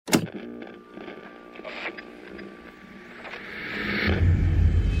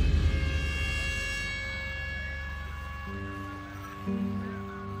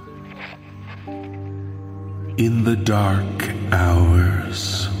In the dark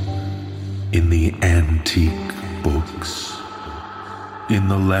hours, in the antique books, in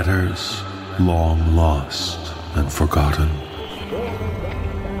the letters long lost and forgotten,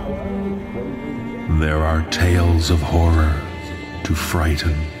 there are tales of horror to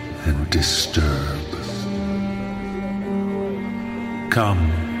frighten and disturb.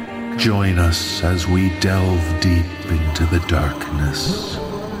 Come, join us as we delve deep into the darkness,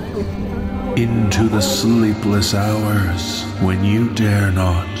 into the sleepless hours when you dare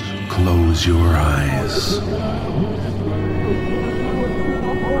not close your eyes.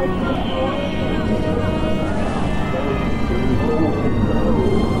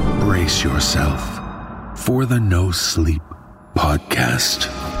 Brace yourself for the No Sleep podcast.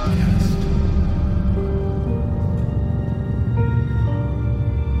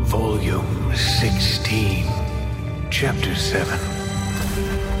 Volume 16, Chapter 7.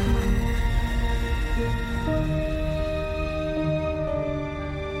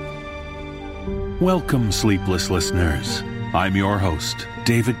 Welcome, sleepless listeners. I'm your host,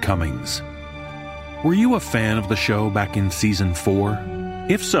 David Cummings. Were you a fan of the show back in Season 4?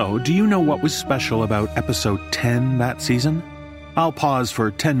 If so, do you know what was special about Episode 10 that season? I'll pause for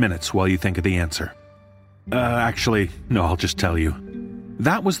 10 minutes while you think of the answer. Actually, no, I'll just tell you.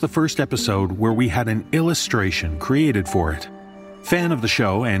 That was the first episode where we had an illustration created for it. Fan of the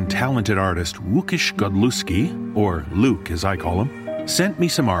show and talented artist Łukasz Godlewski, or Luke as I call him, sent me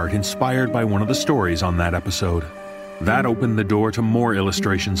some art inspired by one of the stories on that episode. That opened the door to more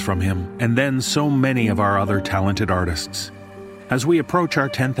illustrations from him, and then so many of our other talented artists. As we approach our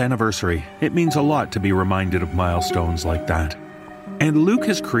 10th anniversary, it means a lot to be reminded of milestones like that. And Luke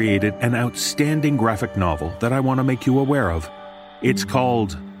has created an outstanding graphic novel that I want to make you aware of. It's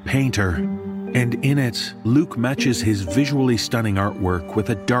called Painter, and in it, Luke matches his visually stunning artwork with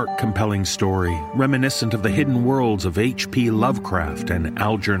a dark, compelling story, reminiscent of the hidden worlds of H.P. Lovecraft and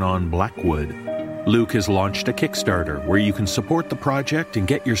Algernon Blackwood. Luke has launched a Kickstarter where you can support the project and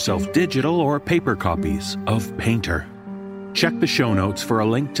get yourself digital or paper copies of Painter. Check the show notes for a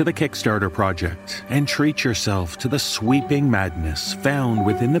link to the Kickstarter project and treat yourself to the sweeping madness found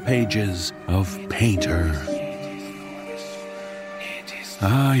within the pages of Painter.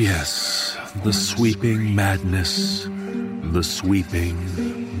 Ah, yes, the sweeping madness, the sweeping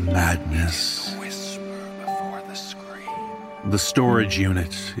madness. The storage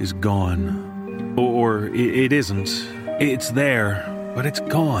unit is gone. Or it isn't. It's there, but it's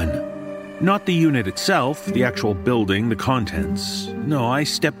gone. Not the unit itself, the actual building, the contents. No, I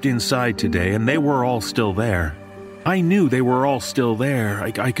stepped inside today and they were all still there. I knew they were all still there.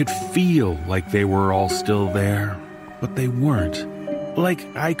 I could feel like they were all still there, but they weren't. Like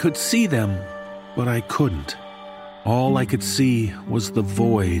I could see them, but I couldn't. All I could see was the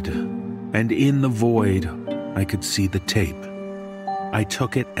void, and in the void, I could see the tape. I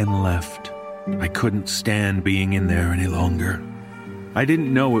took it and left. I couldn't stand being in there any longer. I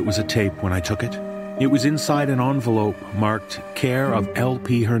didn't know it was a tape when I took it. It was inside an envelope marked Care of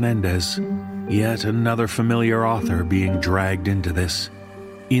L.P. Hernandez. Yet another familiar author being dragged into this.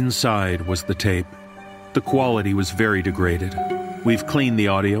 Inside was the tape. The quality was very degraded. We've cleaned the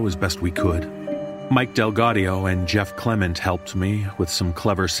audio as best we could. Mike Delgadio and Jeff Clement helped me with some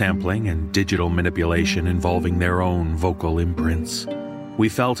clever sampling and digital manipulation involving their own vocal imprints. We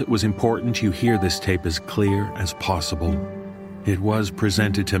felt it was important you hear this tape as clear as possible. It was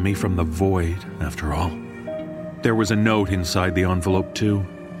presented to me from the void, after all. There was a note inside the envelope too,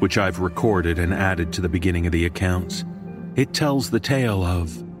 which I've recorded and added to the beginning of the accounts. It tells the tale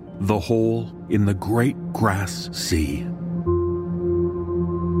of the hole in the great grass sea.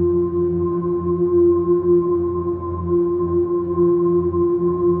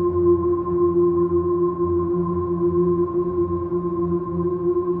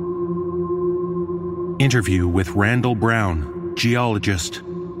 Interview with Randall Brown, geologist,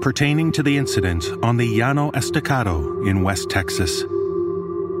 pertaining to the incident on the Llano Estacado in West Texas.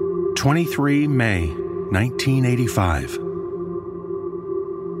 23 May, 1985.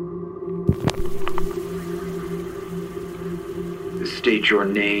 State your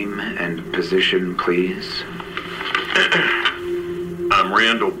name and position, please. I'm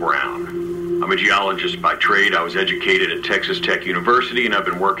Randall Brown. I'm a geologist by trade. I was educated at Texas Tech University, and I've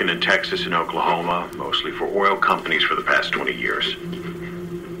been working in Texas and Oklahoma, mostly for oil companies for the past 20 years.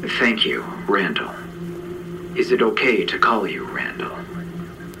 Thank you, Randall. Is it okay to call you Randall?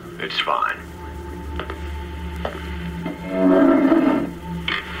 It's fine.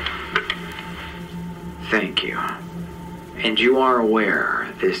 Thank you. And you are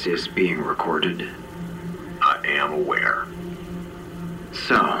aware this is being recorded? I am aware.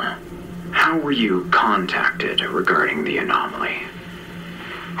 So, How were you contacted regarding the anomaly?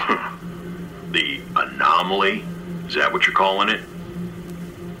 The anomaly? Is that what you're calling it?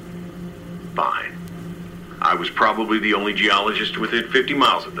 Fine. I was probably the only geologist within 50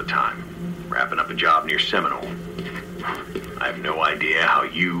 miles at the time, wrapping up a job near Seminole. I have no idea how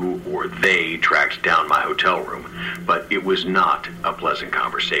you or they tracked down my hotel room, but it was not a pleasant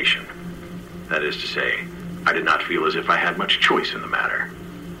conversation. That is to say, I did not feel as if I had much choice in the matter.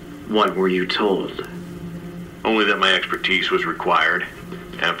 What were you told? Only that my expertise was required.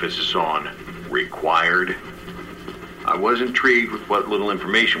 Emphasis on required. I was intrigued with what little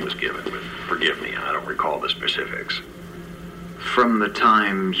information was given, but forgive me, I don't recall the specifics. From the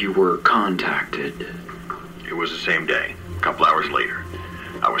time you were contacted? It was the same day, a couple hours later.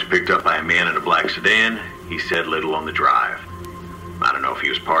 I was picked up by a man in a black sedan. He said little on the drive. I don't know if he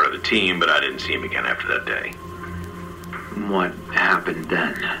was part of the team, but I didn't see him again after that day. What happened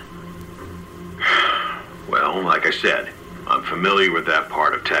then? Well, like I said, I'm familiar with that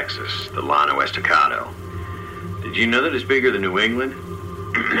part of Texas, the Llano Estacado. Did you know that it's bigger than New England?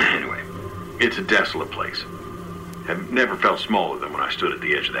 Anyway, it's a desolate place. I've never felt smaller than when I stood at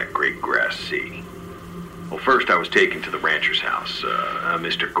the edge of that great grass sea. Well, first I was taken to the rancher's house.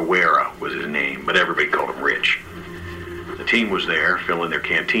 Mr. Guerra was his name, but everybody called him Rich. The team was there, filling their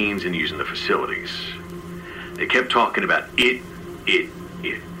canteens and using the facilities. They kept talking about it.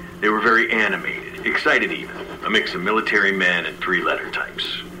 They were very animated, excited even. A mix of military men and three-letter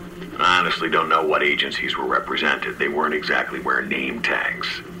types. I honestly don't know what agencies were represented. They weren't exactly wearing name tags.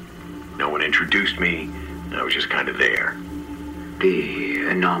 No one introduced me. I was just kind of there. The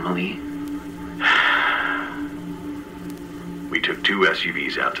anomaly? We took 2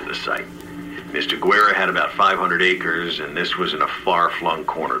 SUVs out to the site. Mr. Guerra had about 500 acres, and this was in a far-flung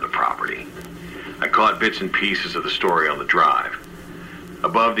corner of the property. I caught bits and pieces of the story on the drive.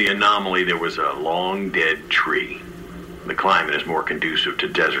 Above the anomaly, there was a long, dead tree. The climate is more conducive to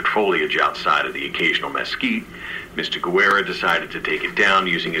desert foliage outside of the occasional mesquite. Mr. Guerra decided to take it down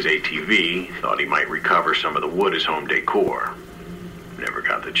using his ATV, thought he might recover some of the wood as home decor. Never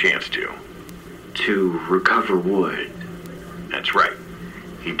got the chance to. To recover wood? That's right.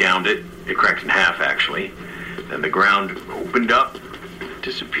 He downed it. It cracked in half, actually. Then the ground opened up,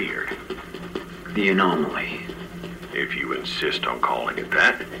 disappeared. The anomaly. If you insist on calling it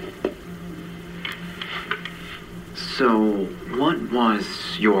that. So, what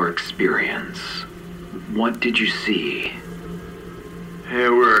was your experience? What did you see?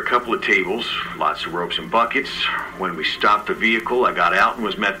 There were a couple of tables, lots of ropes and buckets. When we stopped the vehicle, I got out and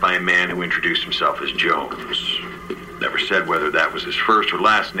was met by a man who introduced himself as Jones. Never said whether that was his first or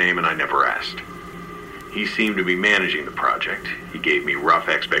last name, and I never asked. He seemed to be managing the project. He gave me rough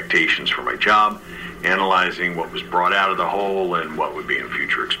expectations for my job, analyzing what was brought out of the hole and what would be in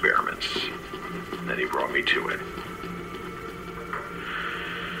future experiments. And then he brought me to it.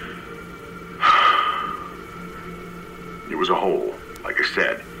 It was a hole, like I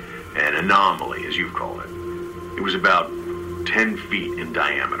said, an anomaly, as you call it. It was about 10 feet in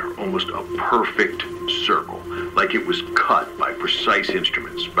diameter, almost a perfect circle, like it was cut by precise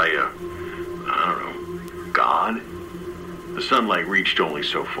instruments, by God? The sunlight reached only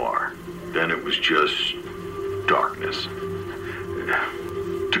so far. Then it was just darkness.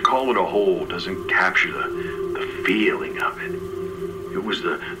 To call it a hole doesn't capture the feeling of it. It was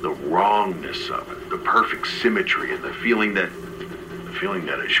the wrongness of it, the perfect symmetry, and the feeling that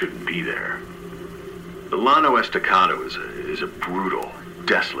it shouldn't be there. The Llano Estacado is a brutal,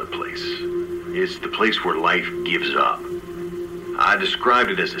 desolate place. It's the place where life gives up. I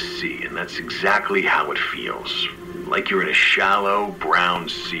described it as a sea, and that's exactly how it feels. Like you're in a shallow, brown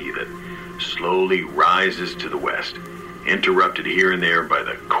sea that slowly rises to the west, interrupted here and there by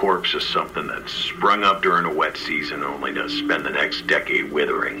the corpse of something that sprung up during a wet season only to spend the next decade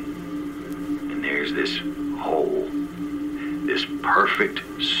withering. And there's this hole, this perfect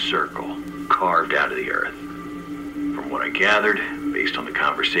circle carved out of the earth. From what I gathered, based on the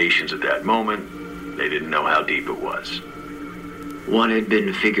conversations at that moment, they didn't know how deep it was. What had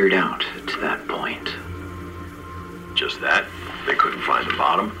been figured out to that point? Just that. They couldn't find the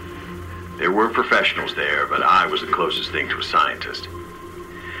bottom. There were professionals there, but I was the closest thing to a scientist.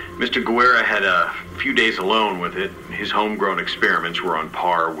 Mr. Guerra had a few days alone with it. His homegrown experiments were on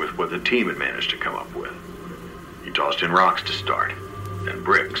par with what the team had managed to come up with. He tossed in rocks to start, then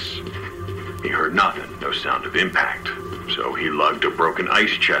bricks. He heard nothing, no sound of impact. So he lugged a broken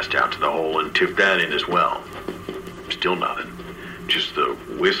ice chest out to the hole and tipped that in as well. Still nothing. Just the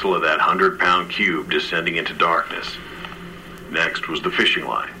whistle of that 100-pound cube descending into darkness. Next was the fishing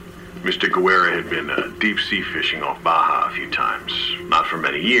line. Mr. Guerra had been deep-sea fishing off Baja a few times. Not for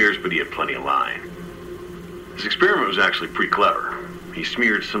many years, but he had plenty of line. His experiment was actually pretty clever. He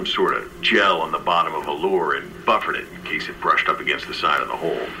smeared some sort of gel on the bottom of a lure and buffered it in case it brushed up against the side of the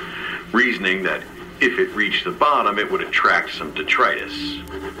hole, reasoning that if it reached the bottom, it would attract some detritus.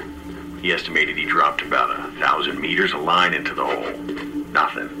 He estimated he dropped about 1,000 meters of line into the hole.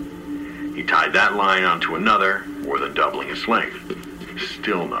 Nothing. He tied that line onto another, more than doubling its length.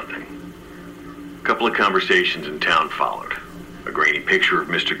 Still nothing. A couple of conversations in town followed. A grainy picture of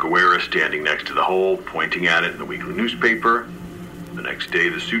Mr. Guerra standing next to the hole, pointing at it in the weekly newspaper. The next day,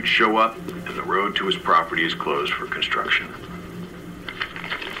 the suits show up, and the road to his property is closed for construction.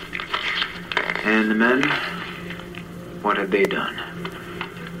 And the men? What had they done?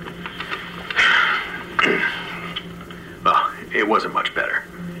 Well, it wasn't much better.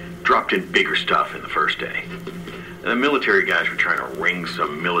 Dropped in bigger stuff in the first day. And the military guys were trying to wring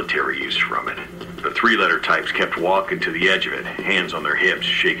some military use from it. The three-letter types kept walking to the edge of it, hands on their hips,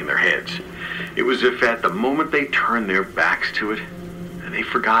 shaking their heads. It was as if at the moment they turned their backs to it, and they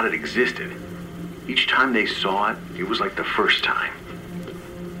forgot it existed. Each time they saw it, it was like the first time.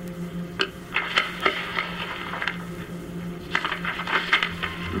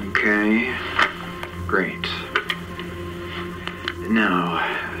 Okay, great. Now,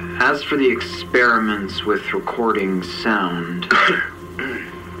 as for the experiments with recording sound...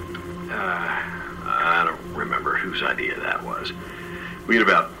 I don't remember whose idea that was. We had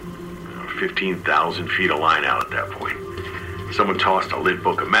about 15,000 feet of line out at that point. Someone tossed a lit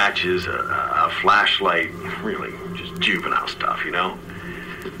book of matches, a flashlight, really just juvenile stuff, you know?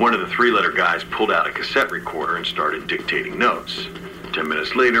 One of the three-letter guys pulled out a cassette recorder and started dictating notes. 10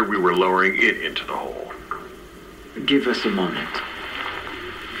 minutes later, we were lowering it into the hole. Give us a moment.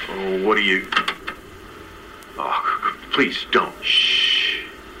 Oh, what do you... Oh, please, don't. Shh.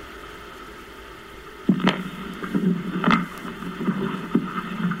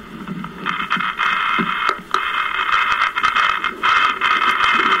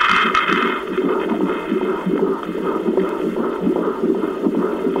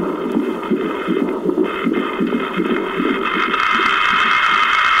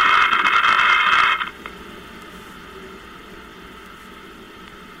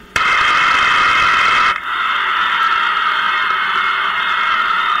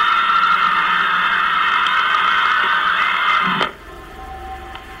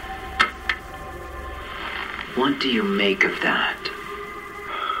 What do you make of that?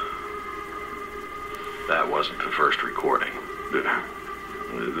 That wasn't the first recording.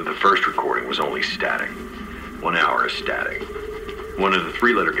 The first recording was only static. 1 hour of static. One of the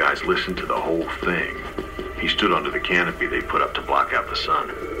three-letter guys listened to the whole thing. He stood under the canopy they put up to block out the sun.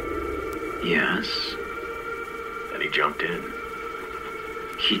 Yes? Then he jumped in.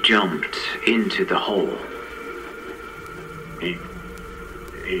 He jumped into the hole.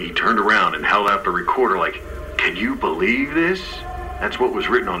 He turned around and held out the recorder like, "Can you believe this?" That's what was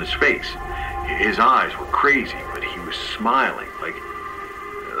written on his face. His eyes were crazy, but he was smiling,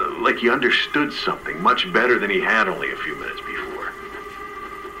 like he understood something much better than he had only a few minutes before.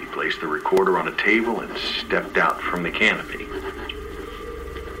 He placed the recorder on a table and stepped out from the canopy.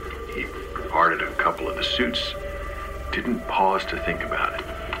 He parted a couple of the suits, didn't pause to think about it.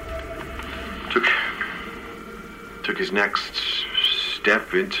 Took his next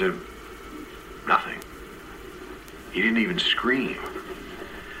step into nothing. He didn't even scream.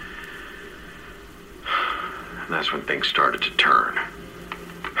 And that's when things started to turn.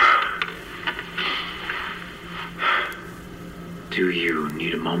 Do you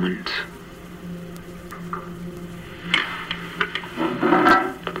need a moment?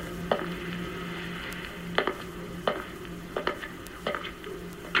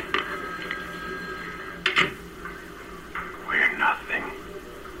 We're nothing.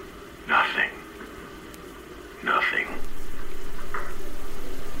 Nothing. Nothing.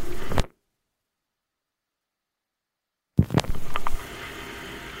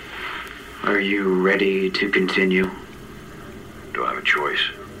 Are you ready to continue? Do I have a choice?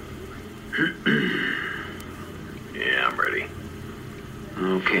 Yeah, I'm ready.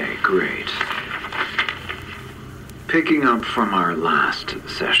 Okay, great. Picking up from our last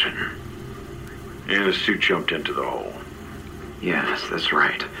session. And the suit jumped into the hole. Yes, that's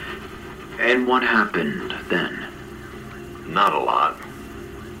right. And what happened then? Not a lot.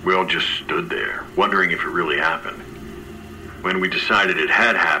 We all just stood there, wondering if it really happened. When we decided it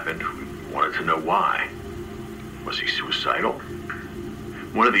had happened, we wanted to know why. Was he suicidal?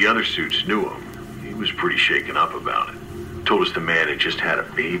 One of the other suits knew him. He was pretty shaken up about it. Told us the man had just had a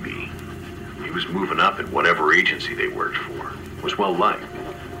baby. He was moving up in whatever agency they worked for. Was well liked.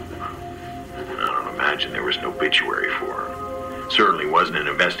 I don't imagine there was an obituary for him. Certainly wasn't an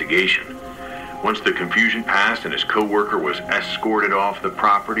investigation. Once the confusion passed and his co-worker was escorted off the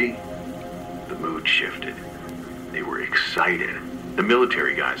property, the mood shifted. They were excited. The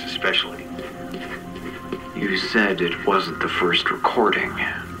military guys especially. You said it wasn't the first recording.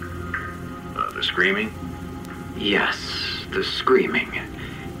 The screaming? Yes, the screaming.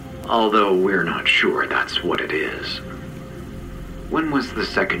 Although we're not sure that's what it is. When was the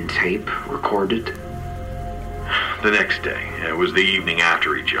second tape recorded? The next day. It was the evening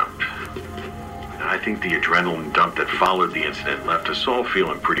after he jumped. I think the adrenaline dump that followed the incident left us all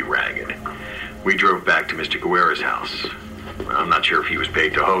feeling pretty ragged. We drove back to Mr. Guerra's house. I'm not sure if he was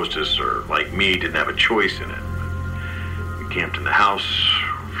paid to host us or, like me, didn't have a choice in it. We camped in the house,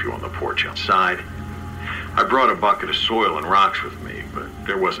 a few on the porch outside. I brought a bucket of soil and rocks with me, but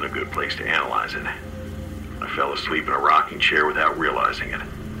there wasn't a good place to analyze it. I fell asleep in a rocking chair without realizing it.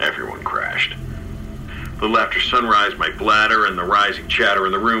 Everyone crashed. A little after sunrise, my bladder and the rising chatter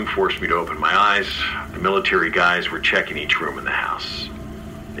in the room forced me to open my eyes. The military guys were checking each room in the house.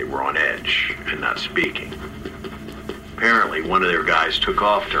 They were on edge and not speaking. Apparently, one of their guys took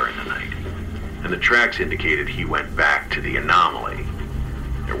off during the night, and the tracks indicated he went back to the anomaly.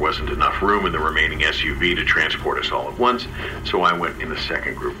 There wasn't enough room in the remaining SUV to transport us all at once, so I went in the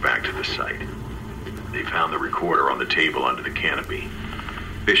second group back to the site. They found the recorder on the table under the canopy.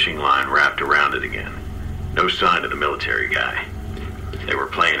 Fishing line wrapped around it again. No sign of the military guy. They were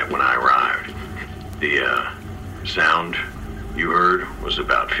playing it when I arrived. The sound you heard was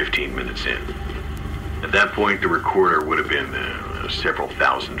about 15 minutes in. At that point, the recorder would have been several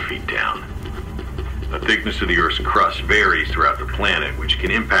thousand feet down. The thickness of the Earth's crust varies throughout the planet, which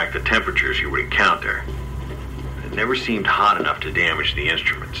can impact the temperatures you would encounter. It never seemed hot enough to damage the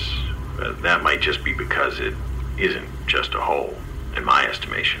instruments. That might just be because it isn't just a hole, in my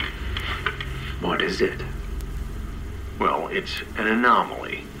estimation. What is it? Well, it's an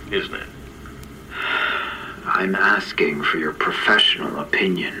anomaly, isn't it? I'm asking for your professional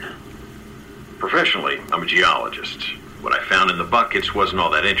opinion. Professionally, I'm a geologist. What I found in the buckets wasn't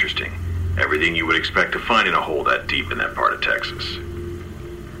all that interesting. Everything you would expect to find in a hole that deep in that part of Texas.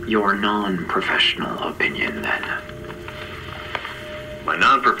 Your non-professional opinion, then? My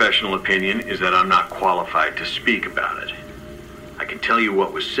non-professional opinion is that I'm not qualified to speak about it. I can tell you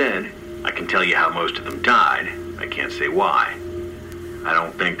what was said. I can tell you how most of them died. I can't say why. I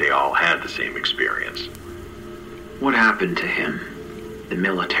don't think they all had the same experience. What happened to him? The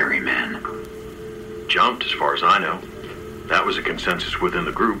military man? Jumped, as far as I know. That was a consensus within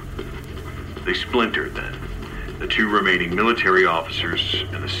the group. They splintered then. The two remaining military officers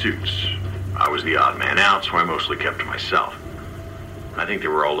and the suits. I was the odd man out, so I mostly kept to myself. I think they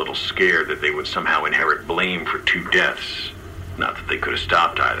were all a little scared that they would somehow inherit blame for two deaths. Not that they could have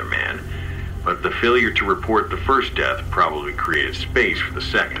stopped either man, but the failure to report the first death probably created space for the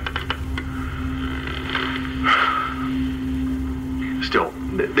second. Still,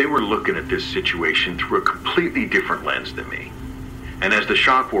 they were looking at this situation through a completely different lens than me. And as the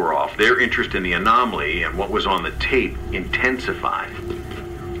shock wore off, their interest in the anomaly and what was on the tape intensified.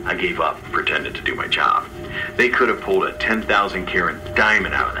 I gave up, pretended to do my job. They could have pulled a 10,000 carat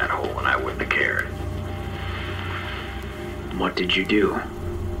diamond out of that hole and I wouldn't have cared. What did you do?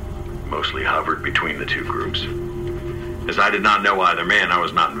 Mostly hovered between the two groups. As I did not know either man, I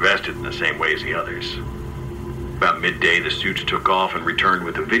was not invested in the same way as the others. About midday, the suits took off and returned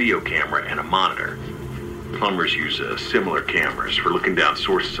with a video camera and a monitor. Plumbers use similar cameras for looking down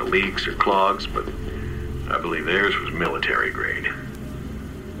sources of leaks or clogs, but I believe theirs was military grade.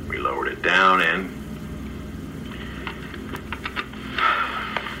 We lowered it down and...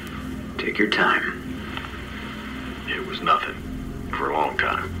 Take your time. It was nothing. For a long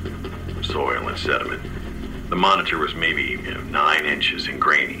time. Soil and sediment. The monitor was maybe 9 inches and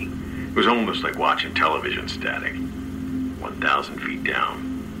grainy. It was almost like watching television static. 1,000 feet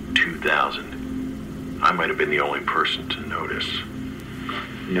down. 2,000. I might have been the only person to notice.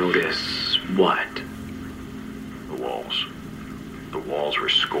 Notice what? The walls. The walls were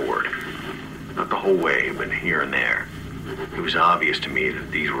scored. Not the whole way, but here and there. It was obvious to me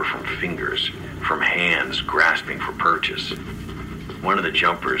that these were from fingers, from hands grasping for purchase. One of the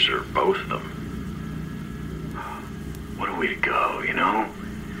jumpers, or both of them. What a way to go, you know?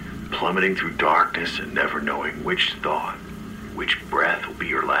 Plummeting through darkness and never knowing which thought, which breath will be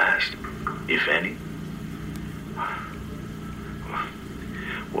your last, if any.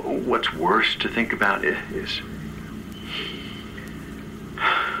 What's worse to think about is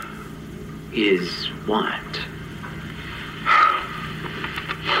what?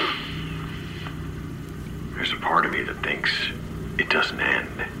 There's a part of me that thinks it doesn't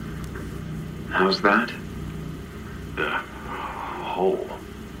end. How's that? The hole,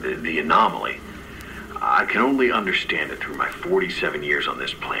 the anomaly. I can only understand it through my 47 years on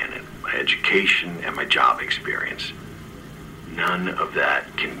this planet, my education and my job experience. None of that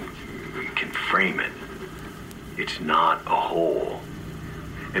can frame it. It's not a hole.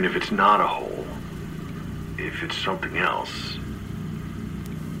 And if it's not a hole, if it's something else,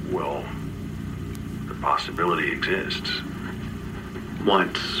 well, the possibility exists.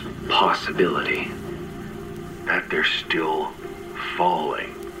 What possibility? That they're still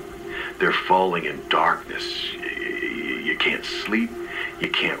falling. They're falling in darkness. You can't sleep, you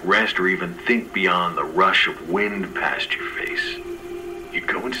can't rest or even think beyond the rush of wind past your face. You'd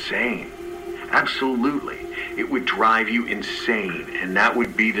go insane. Absolutely. It would drive you insane, and that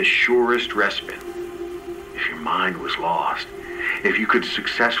would be the surest respite. If your mind was lost, if you could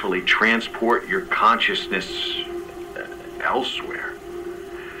successfully transport your consciousness elsewhere.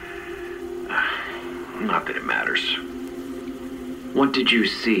 Not that it matters. What did you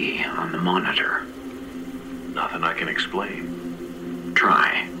see on the monitor? Nothing I can explain.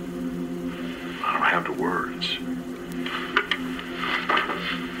 Try. I don't have the words.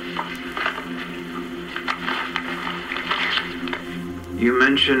 You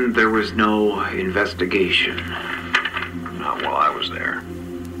mentioned there was no investigation. Not while I was there.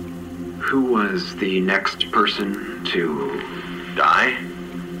 Who was the next person to Die?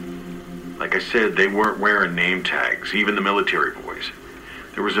 Like I said, they weren't wearing name tags, even the military boys.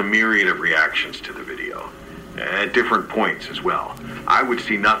 There was a myriad of reactions to the video, at different points as well. I would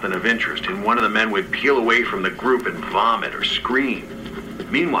see nothing of interest, and one of the men would peel away from the group and vomit or scream.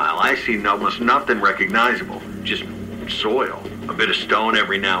 Meanwhile, I see almost nothing recognizable, just soil, a bit of stone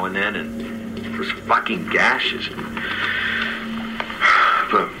every now and then, and those fucking gashes.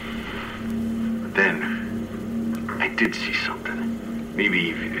 But then, I did see something.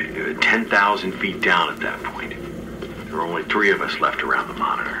 Maybe 10,000 feet down at that point. There were only 3 of us left around the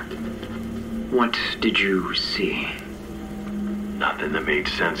monitor. What did you see? Nothing that made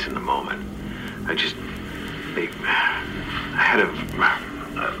sense in the moment. I had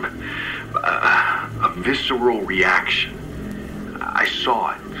a visceral reaction. I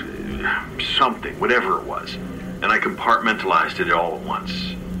saw it. Something, whatever it was. And I compartmentalized it all at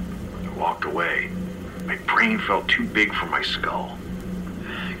once. I walked away. My brain felt too big for my skull.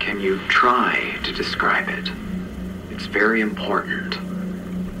 Can you try to describe it? It's very important.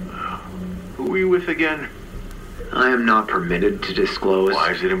 Who were you with again? I am not permitted to disclose.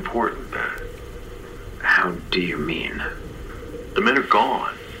 Why is it important? How do you mean? The men are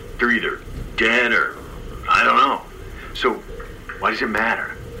gone. They're either dead or I don't know. So, why does it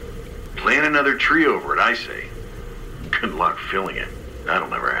matter? Plan another tree over it, I say. Good luck filling it. That'll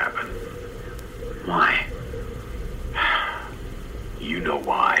never happen. Why? You know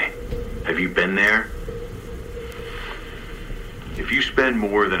why. Have you been there? If you spend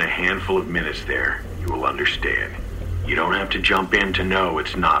more than a handful of minutes there, you will understand. You don't have to jump in to know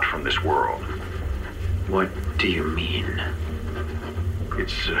it's not from this world. What do you mean?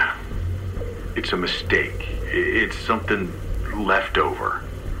 It's a mistake. It's something left over.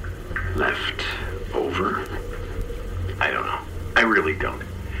 Left over? I don't know. I really don't.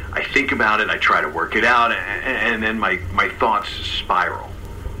 I think about it, I try to work it out, and then my thoughts spiral.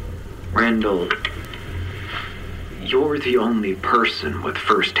 Randall, you're the only person with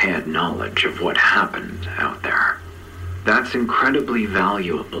first-hand knowledge of what happened out there. That's incredibly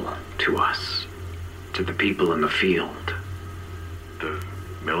valuable to us, to the people in the field. The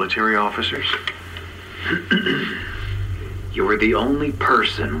military officers? You're the only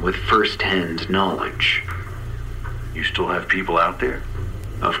person with first-hand knowledge. You still have people out there?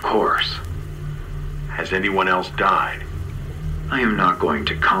 Of course. Has anyone else died? I am not going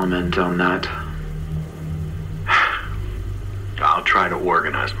to comment on that. I'll try to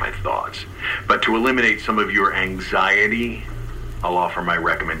organize my thoughts. But to eliminate some of your anxiety, I'll offer my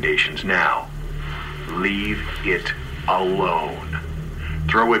recommendations now. Leave it alone.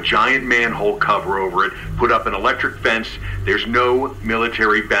 Throw a giant manhole cover over it, put up an electric fence. There's no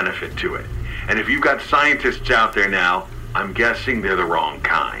military benefit to it. And if you've got scientists out there now, I'm guessing they're the wrong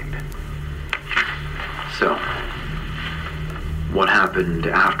kind. So, what happened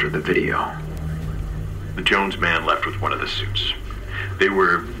after the video? The Jones man left with one of the suits. They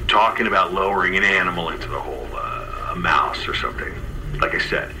were talking about lowering an animal into the hole, a mouse or something. Like I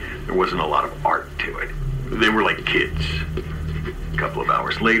said, there wasn't a lot of art to it. They were like kids. A couple of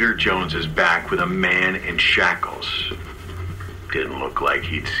hours later, Jones is back with a man in shackles. Didn't look like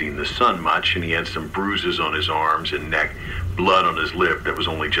he'd seen the sun much, and he had some bruises on his arms and neck, blood on his lip that was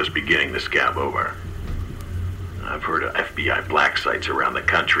only just beginning to scab over. I've heard of FBI black sites around the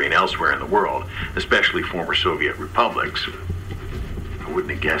country and elsewhere in the world, especially former Soviet republics. I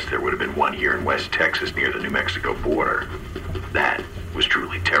wouldn't have guessed there would have been one here in West Texas near the New Mexico border. That was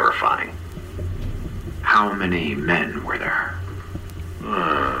truly terrifying. How many men were there?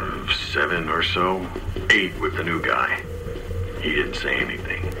 7 or so. 8 with the new guy. He didn't say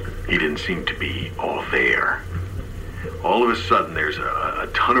anything. He didn't seem to be all there. All of a sudden, there's a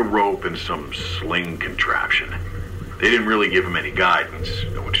ton of rope and some sling contraption. They didn't really give him any guidance,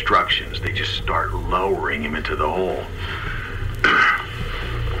 no instructions. They just start lowering him into the hole.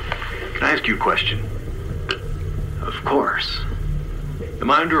 Can I ask you a question? Of course. Am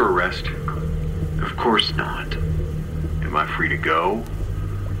I under arrest? Of course not. Am I free to go?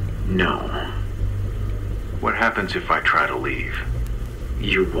 No. What happens if I try to leave?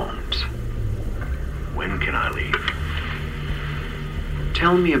 You won't. When can I leave?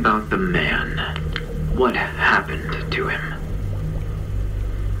 Tell me about the man. What happened to him?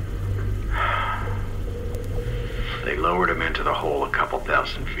 They lowered him into the hole a couple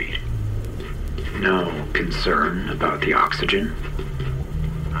thousand feet. No concern about the oxygen?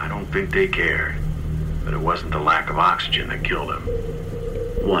 I don't think they cared. But it wasn't the lack of oxygen that killed him.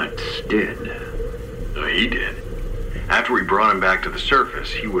 What did? He did. After we brought him back to the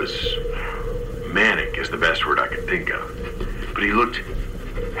surface, he was manic is the best word I could think of. But he looked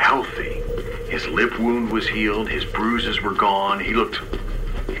healthy. His lip wound was healed, his bruises were gone, he looked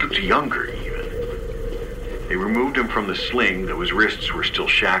younger even. They removed him from the sling, though his wrists were still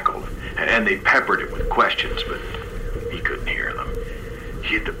shackled, and they peppered him with questions, but he couldn't hear them.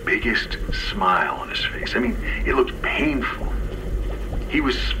 He had the biggest smile on his face. I mean, it looked painful. He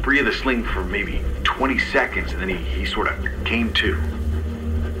was free of the sling for maybe 20 seconds, and then he sort of came to.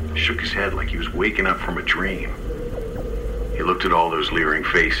 Shook his head like he was waking up from a dream. He looked at all those leering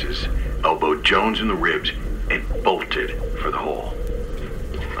faces, elbowed Jones in the ribs, and bolted for the hole.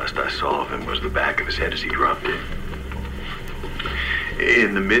 Last I saw of him was the back of his head as he dropped in.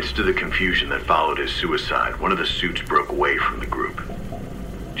 In the midst of the confusion that followed his suicide, one of the suits broke away from the group.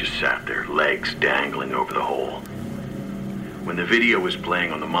 Just sat there, legs dangling over the hole. When the video was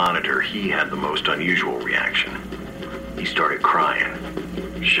playing on the monitor, he had the most unusual reaction. He started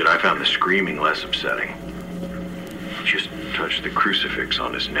crying. Shit, I found the screaming less upsetting. He just touched the crucifix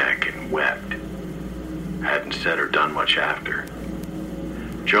on his neck and wept. Hadn't said or done much after.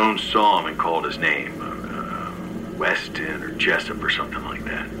 Jones saw him and called his name. Weston or Jessup or something like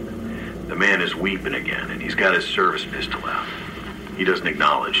that. The man is weeping again, and he's got his service pistol out. He doesn't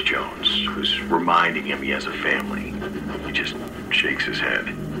acknowledge Jones, who's reminding him he has a family. He just shakes his head.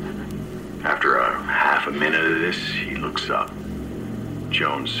 After a half a minute of this, he looks up.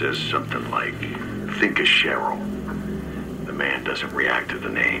 Jones says something like, "Think of Cheryl." The man doesn't react to the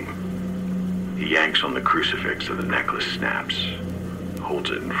name. He yanks on the crucifix so the necklace snaps. Holds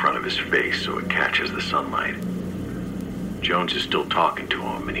it in front of his face so it catches the sunlight. Jones is still talking to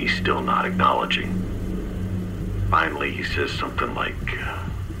him, and he's still not acknowledging. Finally, he says something like,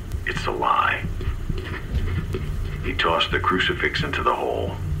 "It's a lie." He tossed the crucifix into the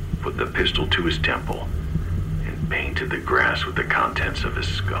hole, put the pistol to his temple, and painted the grass with the contents of his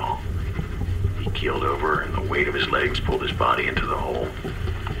skull. He keeled over, and the weight of his legs pulled his body into the hole.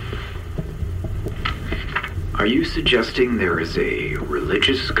 Are you suggesting there is a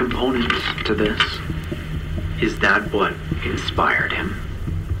religious component to this? Is that what inspired him?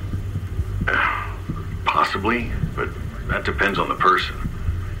 Possibly, but that depends on the person.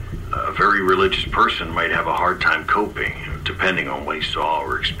 A very religious person might have a hard time coping, depending on what he saw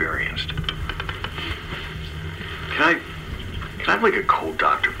or experienced. Can I have like a cold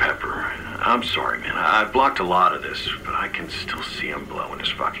Dr. Pepper? I'm sorry, man. I blocked a lot of this, but I can still see him blowing his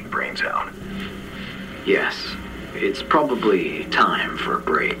fucking brains out. Yes, it's probably time for a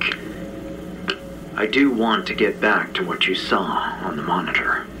break. I do want to get back to what you saw on the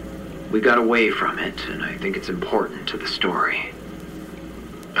monitor. We got away from it, and I think it's important to the story.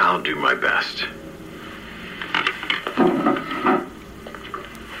 I'll do my best.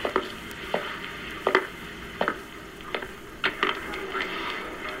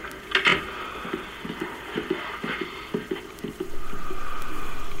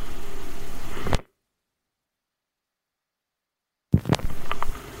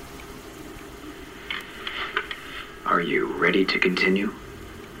 Are you ready to continue?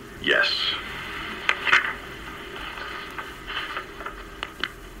 Yes.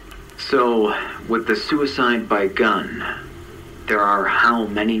 So, with the suicide by gun, there are how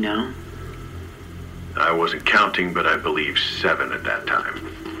many now? I wasn't counting, but I believe 7 at that time.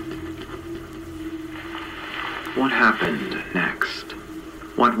 What happened next?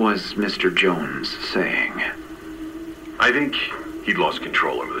 What was Mr. Jones saying? I think he'd lost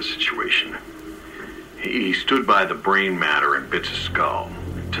control over the situation. He stood by the brain matter and bits of skull.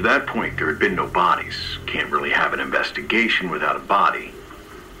 To that point, there had been no bodies. Can't really have an investigation without a body.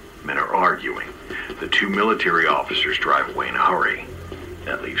 Men are arguing. The 2 military officers drive away in a hurry.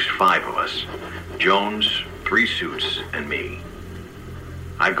 That leaves 5 of us. Jones, 3 suits, and me.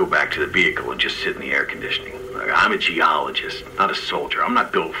 I go back to the vehicle and just sit in the air conditioning. I'm a geologist, not a soldier. I'm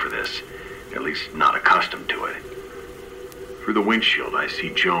not built for this. At least not accustomed to it. Through the windshield, I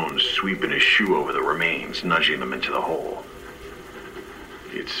see Jones sweeping his shoe over the remains, nudging them into the hole.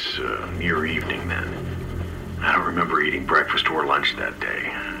 It's near evening then. I don't remember eating breakfast or lunch that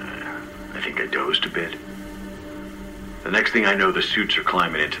day. I think I dozed a bit. The next thing I know, the suits are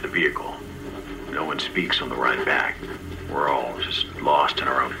climbing into the vehicle. No one speaks on the ride back. We're all just lost in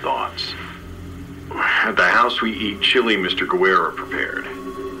our own thoughts. At the house, we eat chili Mr. Guerra prepared.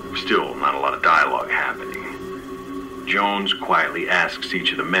 Still, not a lot of dialogue happening. Jones quietly asks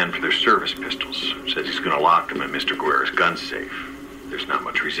each of the men for their service pistols. Says he's going to lock them in Mr. Guerra's gun safe. There's not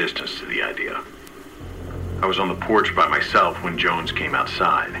much resistance to the idea. I was on the porch by myself when Jones came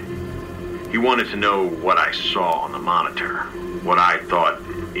outside. He wanted to know what I saw on the monitor, what I thought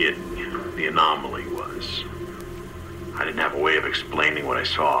the anomaly was. I didn't have a way of explaining what I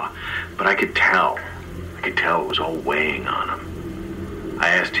saw, but I could tell. It was all weighing on him. I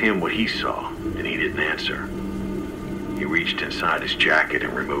asked him what he saw, and he didn't answer. He reached inside his jacket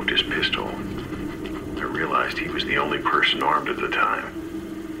and removed his pistol. I realized he was the only person armed at the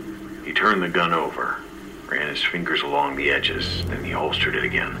time. He turned the gun over, ran his fingers along the edges, then he holstered it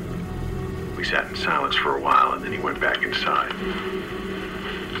again. We sat in silence for a while, and then he went back inside.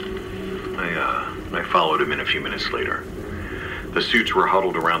 I followed him in a few minutes later. The suits were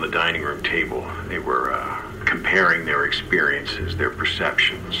huddled around the dining room table. They were comparing their experiences, their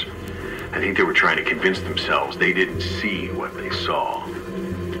perceptions. I think they were trying to convince themselves they didn't see what they saw.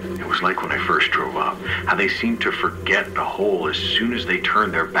 It was like when I first drove up, how they seemed to forget the hole as soon as they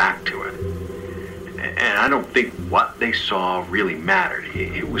turned their back to it. And I don't think what they saw really mattered.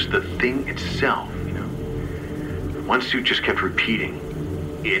 It was the thing itself, you know. One suit just kept repeating,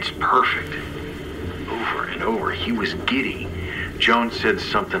 "It's perfect." Over and over, he was giddy. Jones said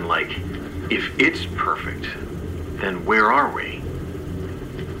something like, "If it's perfect, then where are we?"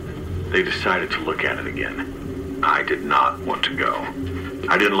 They decided to look at it again. I did not want to go.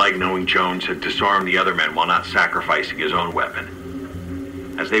 I didn't like knowing Jones had disarmed the other men while not sacrificing his own weapon.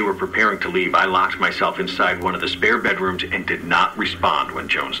 As they were preparing to leave, I locked myself inside one of the spare bedrooms and did not respond when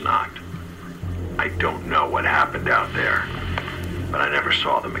Jones knocked. I don't know what happened out there, but I never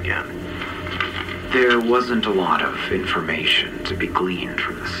saw them again. There wasn't a lot of information to be gleaned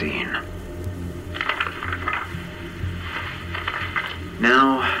from the scene.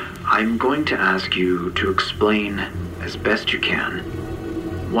 Now, I'm going to ask you to explain, as best you can,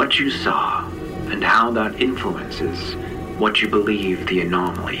 what you saw and how that influences what you believe the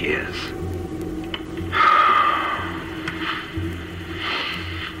anomaly is.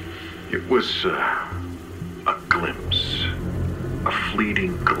 It was a glimpse, a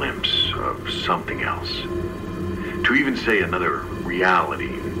fleeting glimpse of something else. To even say another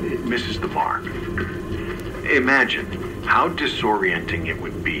reality, it misses the mark. Imagine how disorienting it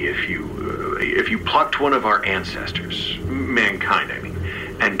would be if you plucked one of our ancestors, mankind I mean,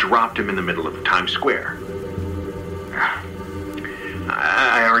 and dropped him in the middle of Times Square.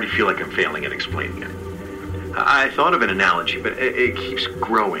 I already feel like I'm failing at explaining it. I thought of an analogy, but it keeps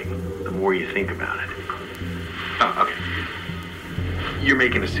growing the more you think about it. Oh, okay. You're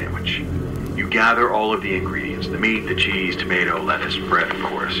making a sandwich. You gather all of the ingredients, the meat, the cheese, tomato, lettuce, bread, of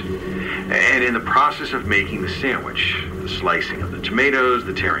course. And in the process of making the sandwich, the slicing of the tomatoes,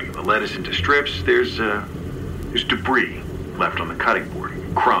 the tearing of the lettuce into strips, there's debris left on the cutting board.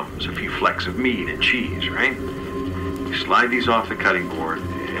 Crumbs, a few flecks of meat and cheese, right? You slide these off the cutting board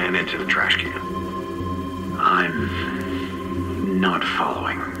and into the trash can. I'm not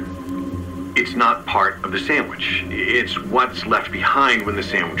following. It's not part of the sandwich. It's what's left behind when the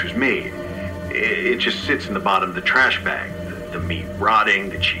sandwich was made. It just sits in the bottom of the trash bag. The meat rotting,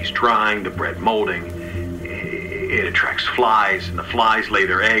 the cheese drying, the bread molding. It attracts flies, and the flies lay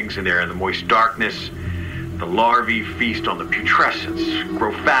their eggs in there in the moist darkness. The larvae feast on the putrescence,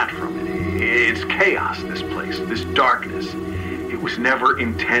 grow fat from it. It's chaos, this place, this darkness. It was never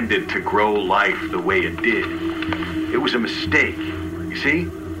intended to grow life the way it did. It was a mistake, you see?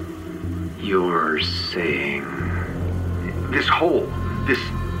 You're saying... This hole, this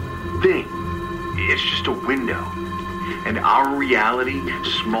thing, it's just a window. And our reality,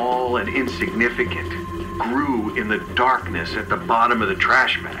 small and insignificant, grew in the darkness at the bottom of the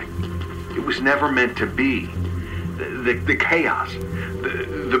trash bag. It was never meant to be. The chaos,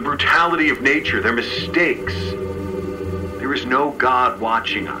 The brutality of nature, their mistakes. There is no God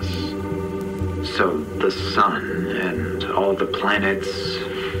watching us. So the sun and all the planets,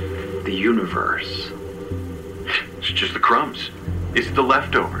 the universe. It's just the crumbs. It's the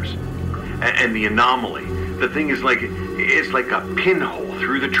leftovers. And the anomaly. The thing is it's like a pinhole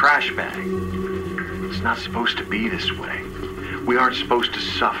through the trash bag. It's not supposed to be this way. We aren't supposed to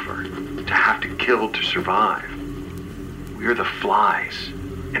suffer, to have to kill to survive. We are the flies,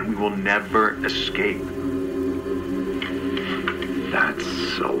 and we will never escape.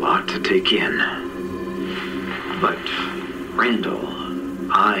 That's a lot to take in. But, Randall,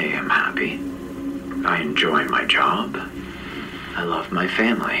 I am happy. I enjoy my job. I love my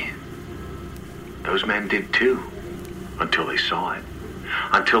family. Those men did too, until they saw it.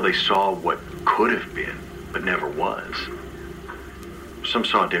 Until they saw what could have been, but never was. Some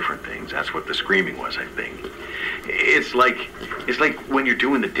saw different things. That's what the screaming was, I think. It's like when you're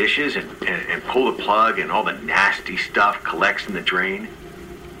doing the dishes and pull the plug and all the nasty stuff collects in the drain.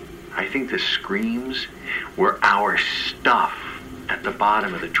 I think the screams were our stuff at the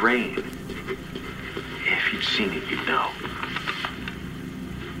bottom of the drain. If you'd seen it, you'd know.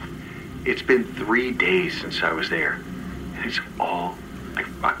 It's been 3 days since I was there, and it's all I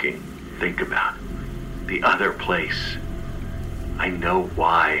fucking think about. The other place. I know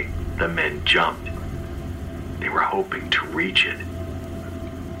why the men jumped. They were hoping to reach it.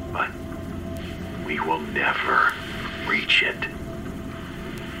 But we will never reach it.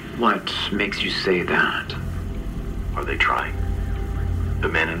 What makes you say that? Are they trying? The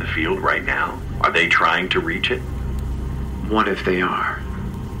men in the field right now, are they trying to reach it? What if they are?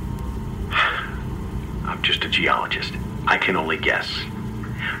 I'm just a geologist. I can only guess.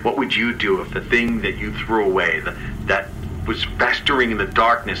 What would you do if the thing that you threw away, that was festering in the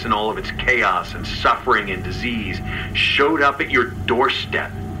darkness and all of its chaos and suffering and disease, showed up at your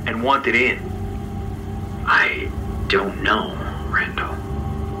doorstep and wanted in? I don't know, Randall.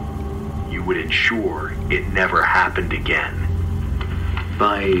 You would ensure it never happened again.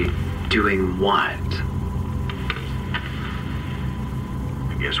 By doing what?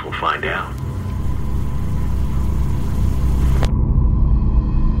 I guess we'll find out.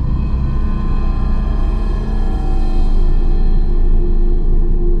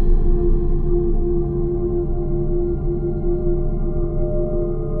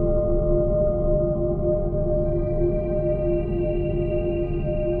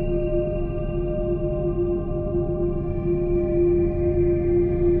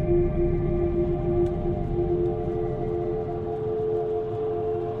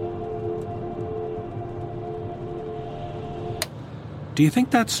 Do you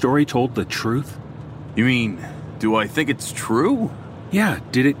think that story told the truth? You mean, do I think it's true? Yeah,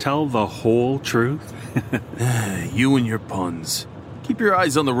 did it tell the whole truth? You and your puns. Keep your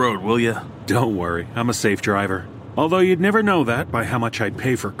eyes on the road, will ya? Don't worry, I'm a safe driver. Although you'd never know that by how much I'd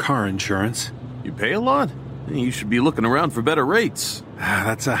pay for car insurance. You pay a lot? You should be looking around for better rates.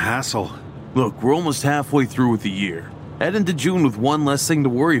 That's a hassle. Look, we're almost halfway through with the year. Head into June with one less thing to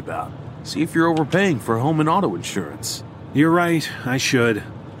worry about. See if you're overpaying for home and auto insurance. You're right, I should.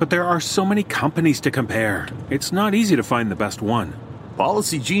 But there are so many companies to compare. It's not easy to find the best one.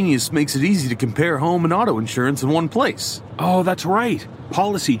 Policy Genius makes it easy to compare home and auto insurance in one place. Oh, that's right.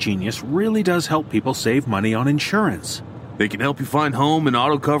 Policy Genius really does help people save money on insurance. They can help you find home and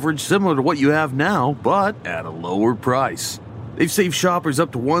auto coverage similar to what you have now, but at a lower price. They've saved shoppers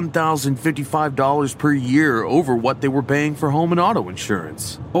up to $1,055 per year over what they were paying for home and auto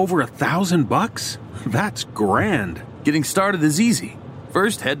insurance. Over $1,000? That's grand. Getting started is easy.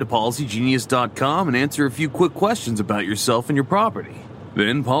 First, head to PolicyGenius.com and answer a few quick questions about yourself and your property.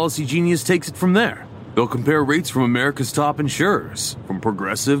 Then, Policy Genius takes it from there. They'll compare rates from America's top insurers, from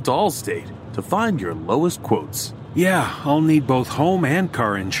Progressive to Allstate, to find your lowest quotes. Yeah, I'll need both home and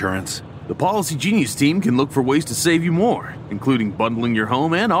car insurance. The Policy Genius team can look for ways to save you more, including bundling your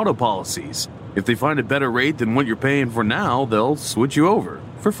home and auto policies. If they find a better rate than what you're paying for now, they'll switch you over,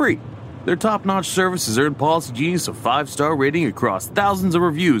 for free. Their top-notch service has earned Policy Genius a 5-star rating across thousands of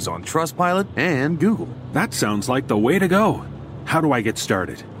reviews on Trustpilot and Google. That sounds like the way to go. How do I get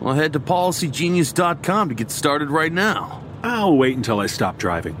started? Well, head to PolicyGenius.com to get started right now. I'll wait until I stop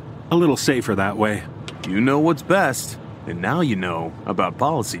driving. A little safer that way. You know what's best, and now you know about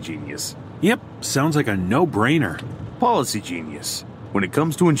Policy Genius. Yep, sounds like a no-brainer. Policy Genius. When it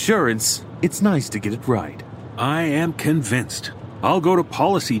comes to insurance, it's nice to get it right. I am convinced. I'll go to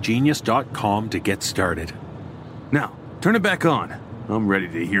PolicyGenius.com to get started. Now, turn it back on. I'm ready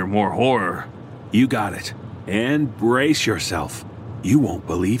to hear more horror. You got it. And brace yourself. You won't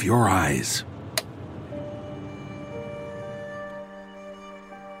believe your eyes.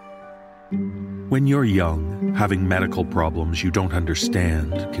 When you're young, having medical problems you don't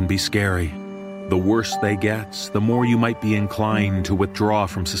understand can be scary. The worse they get, the more you might be inclined to withdraw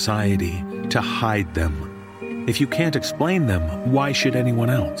from society, to hide them. If you can't explain them, why should anyone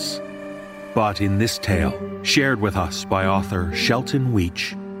else? But in this tale, shared with us by author Shelton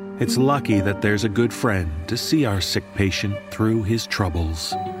Weech, it's lucky that there's a good friend to see our sick patient through his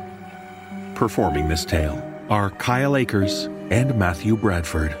troubles. Performing this tale are Kyle Akers and Matthew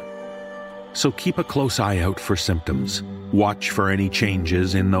Bradford. So keep a close eye out for symptoms. Watch for any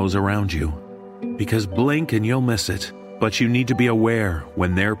changes in those around you. Because blink and you'll miss it, but you need to be aware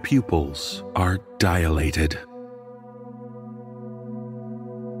when their pupils are dilated.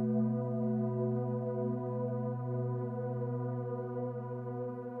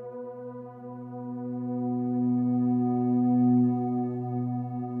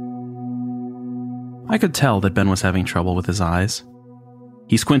 I could tell that Ben was having trouble with his eyes.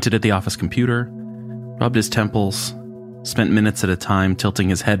 He squinted at the office computer, rubbed his temples, spent minutes at a time tilting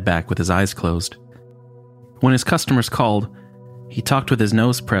his head back with his eyes closed. When his customers called, he talked with his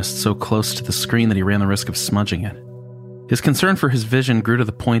nose pressed so close to the screen that he ran the risk of smudging it. His concern for his vision grew to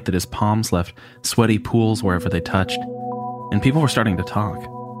the point that his palms left sweaty pools wherever they touched, and people were starting to talk.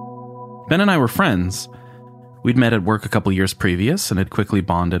 Ben and I were friends. We'd met at work a couple years previous and had quickly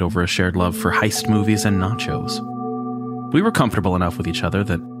bonded over a shared love for heist movies and nachos. We were comfortable enough with each other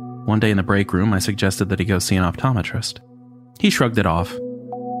that one day in the break room I suggested that he go see an optometrist. He shrugged it off,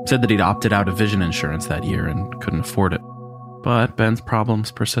 said that he'd opted out of vision insurance that year and couldn't afford it. But Ben's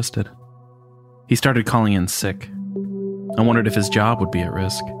problems persisted. He started calling in sick. I wondered if his job would be at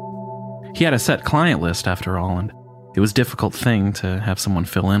risk. He had a set client list after all, and it was a difficult thing to have someone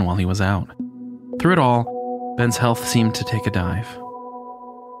fill in while he was out. Through it all, Ben's health seemed to take a dive.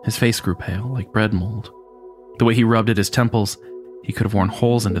 His face grew pale, like bread mold. The way he rubbed at his temples, he could have worn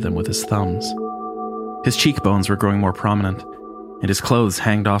holes into them with his thumbs. His cheekbones were growing more prominent, and his clothes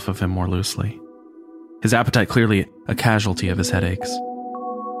hanged off of him more loosely. His appetite clearly a casualty of his headaches.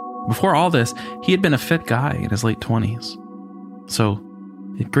 Before all this, he had been a fit guy in his late 20s. So,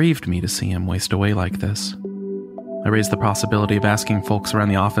 it grieved me to see him waste away like this. I raised the possibility of asking folks around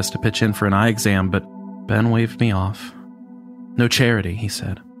the office to pitch in for an eye exam, but Ben waved me off. No charity, he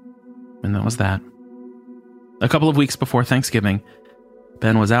said. And that was that. A couple of weeks before Thanksgiving,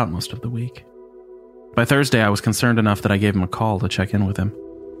 Ben was out most of the week. By Thursday, I was concerned enough that I gave him a call to check in with him.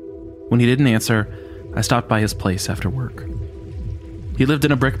 When he didn't answer, I stopped by his place after work. He lived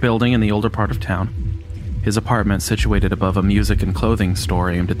in a brick building in the older part of town. His apartment situated above a music and clothing store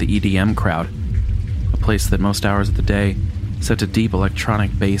aimed at the EDM crowd, a place that most hours of the day sent a deep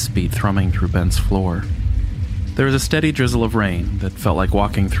electronic bass beat thrumming through Ben's floor. There was a steady drizzle of rain that felt like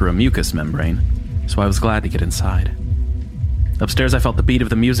walking through a mucus membrane, so I was glad to get inside. Upstairs, I felt the beat of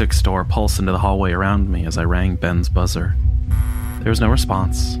the music store pulse into the hallway around me as I rang Ben's buzzer. There was no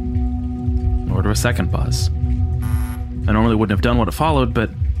response, nor to a second buzz. I normally wouldn't have done what it followed, but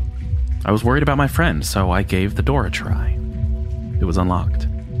I was worried about my friend, so I gave the door a try. It was unlocked.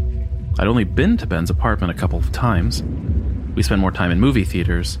 I'd only been to Ben's apartment a couple of times. We spent more time in movie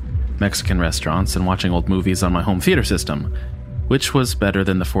theaters, Mexican restaurants, and watching old movies on my home theater system, which was better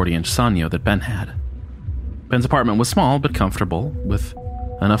than the 40-inch Sanyo that Ben had. Ben's apartment was small but comfortable, with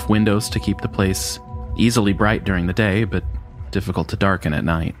enough windows to keep the place easily bright during the day, but difficult to darken at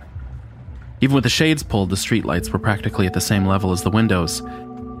night. Even with the shades pulled, the streetlights were practically at the same level as the windows,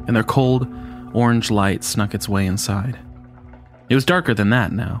 and their cold, orange light snuck its way inside. It was darker than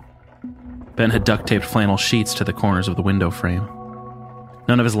that now. Ben had duct-taped flannel sheets to the corners of the window frame.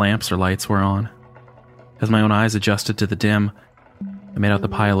 None of his lamps or lights were on. As my own eyes adjusted to the dim, I made out the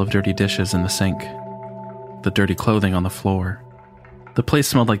pile of dirty dishes in the sink, the dirty clothing on the floor. The place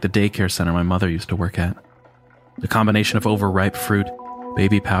smelled like the daycare center my mother used to work at. A combination of overripe fruit,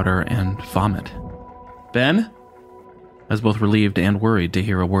 baby powder, and vomit. Ben? I was both relieved and worried to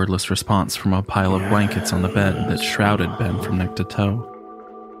hear a wordless response from a pile of blankets on the bed that shrouded Ben from neck to toe.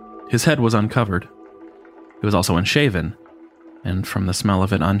 His head was uncovered. It was also unshaven, and from the smell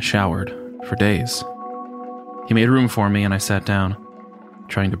of it unshowered for days. He made room for me and I sat down,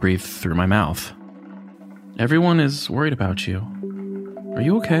 trying to breathe through my mouth. Everyone is worried about you. Are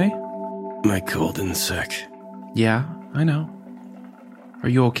you okay? My cold and sick. Yeah, I know. Are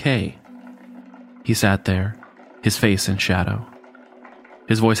you okay? He sat there, his face in shadow.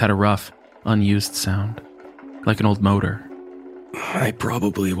 His voice had a rough, unused sound, like an old motor. I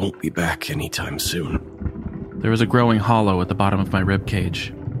probably won't be back anytime soon. There was a growing hollow at the bottom of my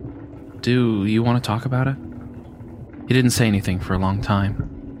ribcage. Do you want to talk about it? He didn't say anything for a long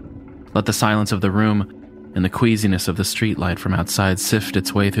time. Let the silence of the room and the queasiness of the streetlight from outside sift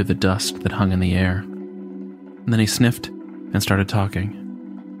its way through the dust that hung in the air. And then he sniffed and started talking.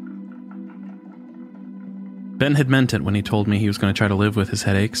 Ben had meant it when he told me he was going to try to live with his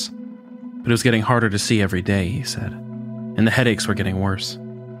headaches, but it was getting harder to see every day, he said, and the headaches were getting worse.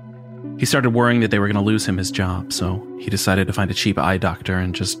 He started worrying that they were going to lose him his job, so he decided to find a cheap eye doctor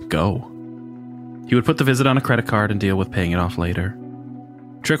and just go. He would put the visit on a credit card and deal with paying it off later.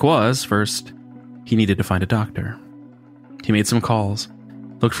 Trick was, first, he needed to find a doctor. He made some calls,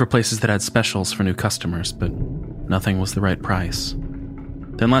 looked for places that had specials for new customers, but nothing was the right price.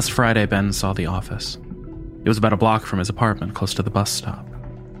 Then last Friday, Ben saw the office. It was about a block from his apartment, close to the bus stop.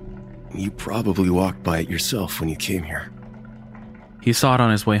 You probably walked by it yourself when you came here. He saw it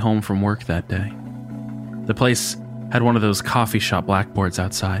on his way home from work that day. The place had one of those coffee shop blackboards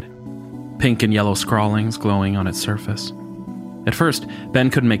outside, pink and yellow scrawlings glowing on its surface. At first,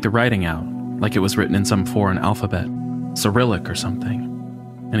 Ben couldn't make the writing out, like it was written in some foreign alphabet, Cyrillic or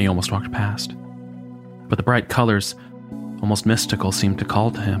something, and he almost walked past. But the bright colors, almost mystical, seemed to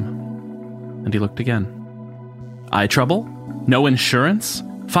call to him, and he looked again. Eye trouble? No insurance?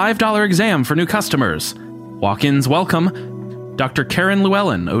 $5 exam for new customers. Walk-ins welcome. Dr. Karen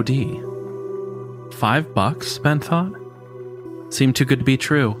Llewellyn, OD. $5, Ben thought? Seemed too good to be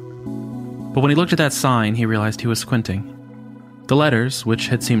true. But when he looked at that sign, he realized he was squinting. The letters, which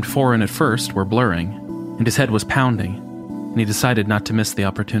had seemed foreign at first, were blurring, and his head was pounding, and he decided not to miss the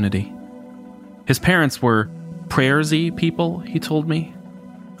opportunity. His parents were prayersy people, he told me,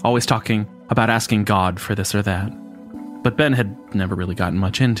 always talking about asking God for this or that. But Ben had never really gotten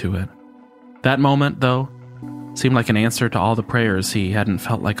much into it. That moment, though, seemed like an answer to all the prayers he hadn't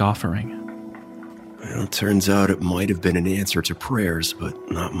felt like offering. Well, it turns out it might have been an answer to prayers,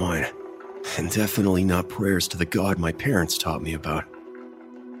 but not mine. And definitely not prayers to the God my parents taught me about.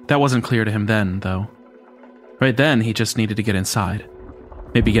 That wasn't clear to him then, though. Right then, he just needed to get inside.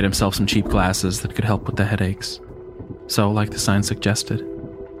 Maybe get himself some cheap glasses that could help with the headaches. So, like the sign suggested,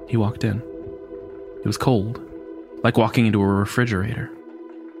 he walked in. It was cold, like walking into a refrigerator.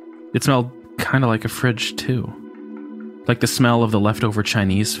 It smelled kind of like a fridge, too. Like the smell of the leftover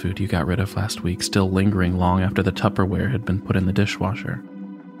Chinese food you got rid of last week, still lingering long after the Tupperware had been put in the dishwasher.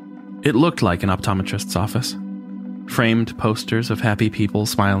 It looked like an optometrist's office. Framed posters of happy people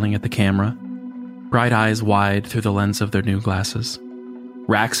smiling at the camera, bright eyes wide through the lens of their new glasses,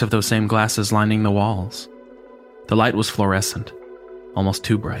 racks of those same glasses lining the walls. The light was fluorescent, almost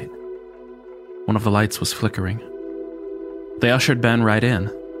too bright. One of the lights was flickering. They ushered Ben right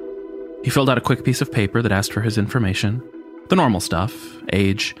in. He filled out a quick piece of paper that asked for his information, the normal stuff,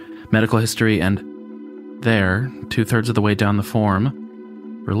 age, medical history, and there, 2/3 of the way down the form,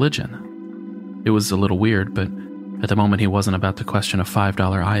 religion. It was a little weird, but at the moment he wasn't about to question a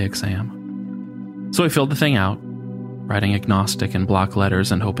 $5 eye exam. So he filled the thing out, writing agnostic in block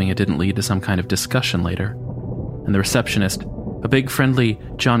letters and hoping it didn't lead to some kind of discussion later. And the receptionist, a big friendly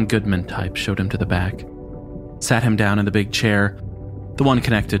John Goodman type, showed him to the back, sat him down in the big chair, the one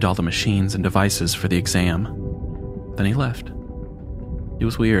connected to all the machines and devices for the exam. Then he left. It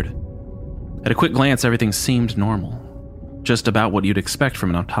was weird. At a quick glance, everything seemed normal. Just about what you'd expect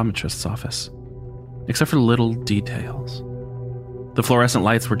from an optometrist's office. Except for little details. The fluorescent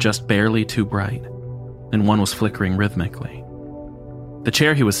lights were just barely too bright, and one was flickering rhythmically. The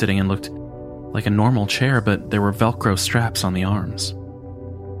chair he was sitting in looked like a normal chair, but there were Velcro straps on the arms.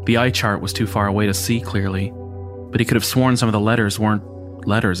 The eye chart was too far away to see clearly, but he could have sworn some of the letters weren't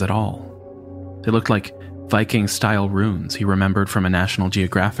letters at all. They looked like Viking-style runes he remembered from a National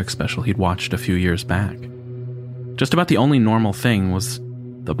Geographic special he'd watched a few years back. Just about the only normal thing was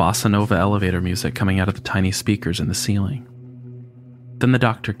the bossa nova elevator music coming out of the tiny speakers in the ceiling. Then the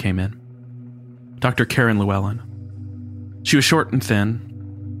doctor came in. Dr. Karen Llewellyn. She was short and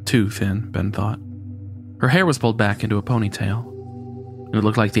thin. Too thin, Ben thought. Her hair was pulled back into a ponytail. It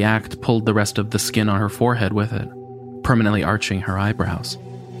looked like the act pulled the rest of the skin on her forehead with it, permanently arching her eyebrows.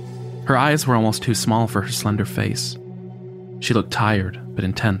 Her eyes were almost too small for her slender face. She looked tired, but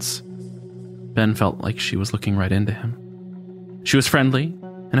intense. Ben felt like she was looking right into him. She was friendly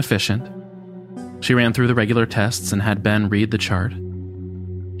and efficient. She ran through the regular tests and had Ben read the chart.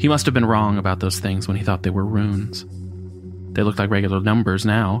 He must have been wrong about those things when he thought they were runes. They looked like regular numbers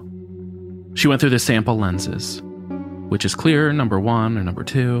now. She went through the sample lenses. Which is clear, number 1 or number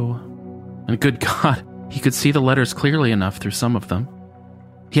 2. And good God, he could see the letters clearly enough through some of them.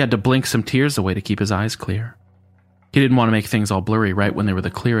 He had to blink some tears away to keep his eyes clear. He didn't want to make things all blurry right when they were the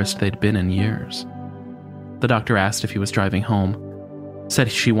clearest they'd been in years. The doctor asked if he was driving home, said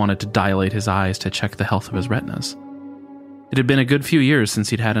she wanted to dilate his eyes to check the health of his retinas. It had been a good few years since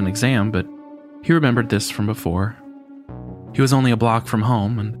he'd had an exam, but He remembered this from before. He was only a block from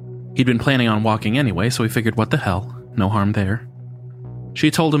home, and he'd been planning on walking anyway, so he figured what the hell, no harm there. She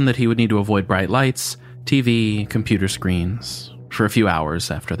told him that he would need to avoid bright lights, TV, computer screens, for a few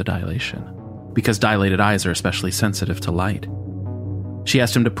hours after the dilation, because dilated eyes are especially sensitive to light. She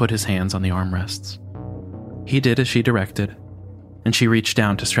asked him to put his hands on the armrests. He did as she directed, and she reached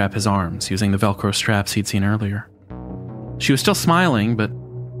down to strap his arms using the Velcro straps he'd seen earlier. She was still smiling, but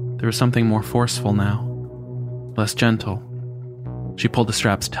there was something more forceful now, less gentle. She pulled the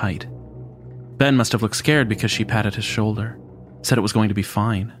straps tight. Ben must have looked scared because she patted his shoulder, said it was going to be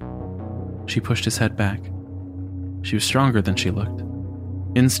fine. She pushed his head back. She was stronger than she looked.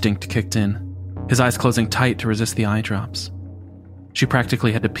 Instinct kicked in, his eyes closing tight to resist the eye drops. She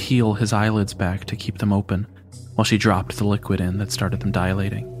practically had to peel his eyelids back to keep them open while she dropped the liquid in that started them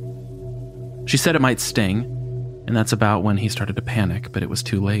dilating. She said it might sting, and that's about when he started to panic, but it was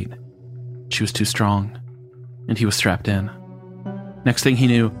too late. She was too strong, and he was strapped in. Next thing he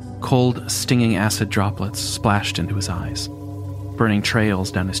knew, cold, stinging acid droplets splashed into his eyes, burning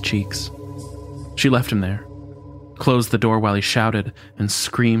trails down his cheeks. She left him there, closed the door while he shouted and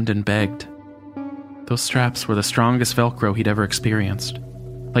screamed and begged. Those straps were the strongest Velcro he'd ever experienced.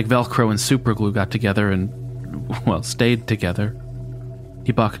 Like Velcro and superglue got together and, well, stayed together.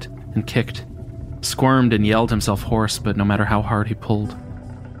 He bucked and kicked, squirmed and yelled himself hoarse, but no matter how hard he pulled,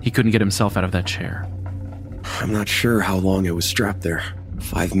 he couldn't get himself out of that chair. I'm not sure how long I was strapped there.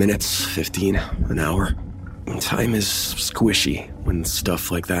 5 minutes, 15, an hour. Time is squishy when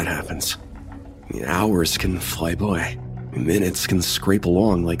stuff like that happens. Hours can fly by. Minutes can scrape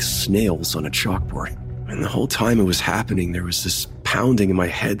along like snails on a chalkboard. And the whole time it was happening, there was this pounding in my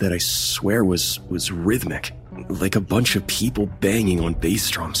head that I swear was rhythmic. Like a bunch of people banging on bass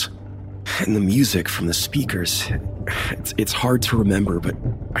drums. And the music from the speakers, it's hard to remember, but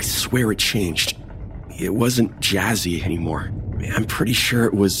I swear it changed. It wasn't jazzy anymore. I'm pretty sure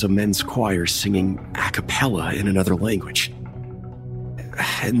it was a men's choir singing a cappella in another language.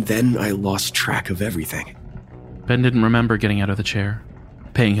 And then I lost track of everything. Ben didn't remember getting out of the chair,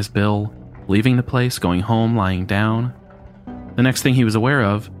 paying his bill, leaving the place, going home, lying down. The next thing he was aware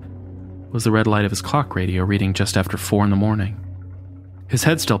of was the red light of his clock radio reading just after 4 a.m. His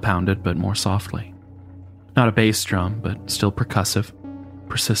head still pounded, but more softly. Not a bass drum, but still percussive,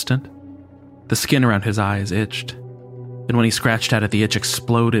 persistent. The skin around his eyes itched, and when he scratched at it, the itch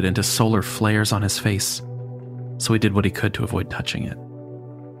exploded into solar flares on his face, so he did what he could to avoid touching it.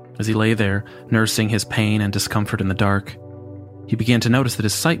 As he lay there, nursing his pain and discomfort in the dark, he began to notice that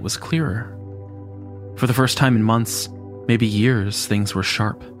his sight was clearer. For the first time in months, maybe years, things were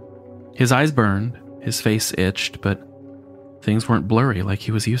sharp. His eyes burned, his face itched, but things weren't blurry like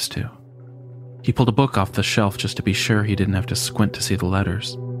he was used to. He pulled a book off the shelf just to be sure he didn't have to squint to see the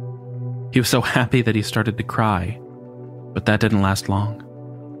letters. He was so happy that he started to cry, but that didn't last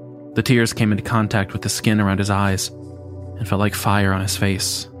long. The tears came into contact with the skin around his eyes and felt like fire on his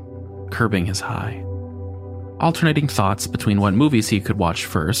face, curbing his high. Alternating thoughts between what movies he could watch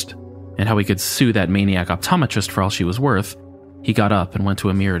first and how he could sue that maniac optometrist for all she was worth, he got up and went to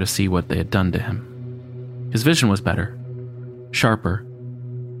a mirror to see what they had done to him. His vision was better, sharper,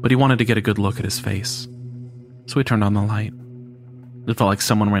 but he wanted to get a good look at his face. So he turned on the light. It felt like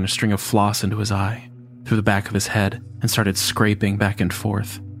someone ran a string of floss into his eye, through the back of his head, and started scraping back and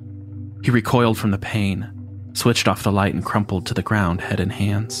forth. He recoiled from the pain, switched off the light and crumpled to the ground, head in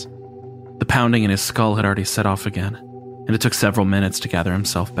hands. The pounding in his skull had already set off again, and it took several minutes to gather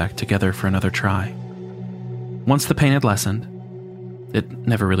himself back together for another try. Once the pain had lessened, it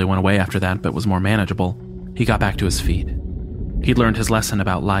never really went away after that, but was more manageable, he got back to his feet. He'd learned his lesson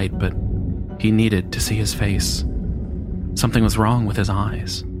about light, but he needed to see his face. Something was wrong with his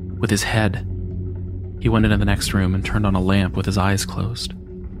eyes, with his head. He went into the next room and turned on a lamp with his eyes closed,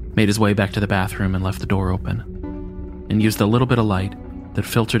 made his way back to the bathroom and left the door open, and used the little bit of light that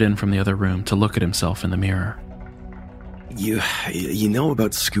filtered in from the other room to look at himself in the mirror. You know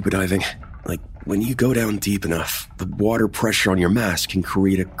about scuba diving? Like, when you go down deep enough, the water pressure on your mask can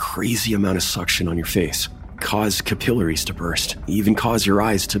create a crazy amount of suction on your face, cause capillaries to burst, even cause your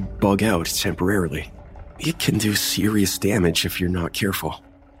eyes to bug out temporarily. It can do serious damage if you're not careful.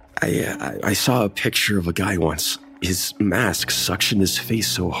 I saw a picture of a guy once. His mask suctioned his face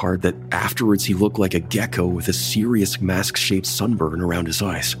so hard that afterwards he looked like a gecko with a serious mask-shaped sunburn around his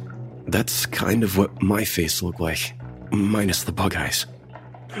eyes. That's kind of what my face looked like, minus the bug eyes.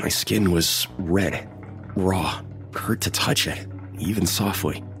 My skin was red, raw, hurt to touch it, even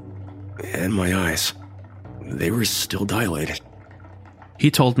softly. And my eyes, they were still dilated. He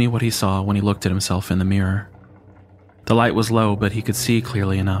told me what he saw when he looked at himself in the mirror. The light was low, but he could see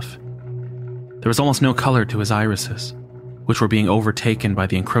clearly enough. There was almost no color to his irises, which were being overtaken by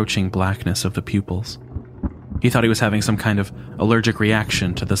the encroaching blackness of the pupils. He thought he was having some kind of allergic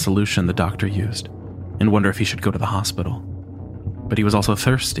reaction to the solution the doctor used, and wondered if he should go to the hospital. But he was also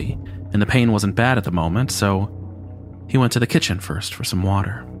thirsty, and the pain wasn't bad at the moment, so he went to the kitchen first for some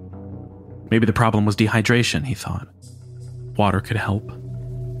water. Maybe the problem was dehydration, he thought. Water could help.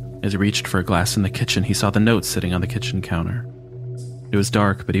 As he reached for a glass in the kitchen, he saw the note sitting on the kitchen counter. It was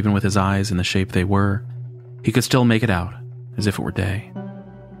dark, but even with his eyes in the shape they were, he could still make it out, as if it were day.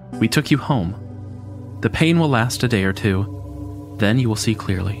 "We took you home. The pain will last a day or two. Then you will see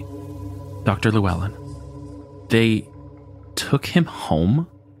clearly. Dr. Llewellyn." They took him home?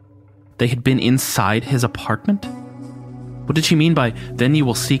 They had been inside his apartment? What did she mean by, "then you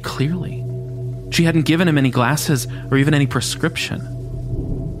will see clearly"? She hadn't given him any glasses or even any prescription.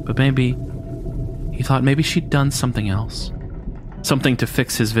 But maybe, he thought maybe she'd done something else. Something to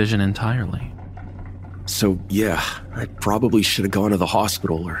fix his vision entirely. So, yeah, I probably should have gone to the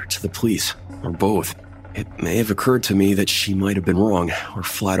hospital or to the police, or both. It may have occurred to me that she might have been wrong, or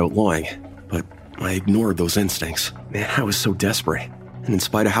flat out lying, but I ignored those instincts. Man, I was so desperate. And in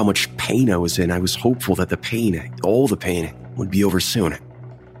spite of how much pain I was in, I was hopeful that the pain, all the pain, would be over soon.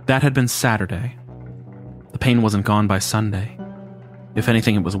 That had been Saturday. The pain wasn't gone by Sunday. If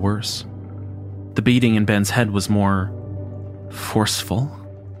anything, it was worse. The beating in Ben's head was more forceful,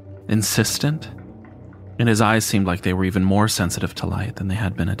 insistent, and his eyes seemed like they were even more sensitive to light than they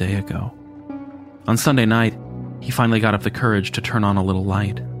had been a day ago. On Sunday night, he finally got up the courage to turn on a little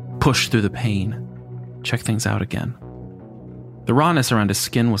light, push through the pain, check things out again. The rawness around his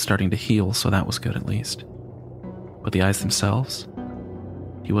skin was starting to heal, so that was good at least. But the eyes themselves?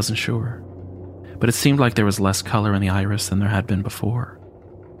 He wasn't sure. But it seemed like there was less color in the iris than there had been before.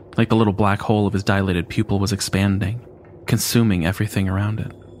 Like the little black hole of his dilated pupil was expanding, consuming everything around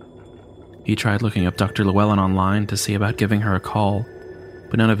it. He tried looking up Dr. Llewellyn online to see about giving her a call,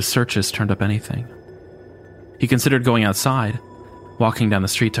 but none of his searches turned up anything. He considered going outside, walking down the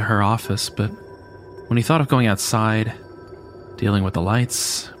street to her office, but when he thought of going outside, dealing with the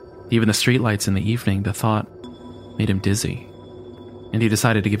lights, even the street lights in the evening, the thought made him dizzy, and he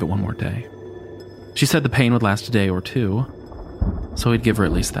decided to give it one more day. She said the pain would last a day or two, so he'd give her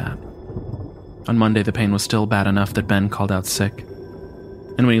at least that. On Monday, the pain was still bad enough that Ben called out sick,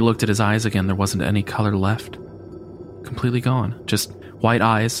 and when he looked at his eyes again, there wasn't any color left. Completely gone, just white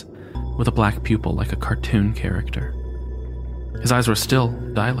eyes with a black pupil like a cartoon character. His eyes were still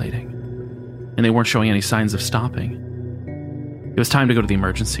dilating, and they weren't showing any signs of stopping. It was time to go to the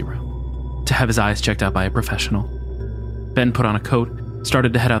emergency room, to have his eyes checked out by a professional. Ben put on a coat,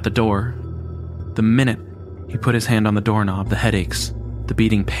 started to head out the door. The minute he put his hand on the doorknob, the headaches, the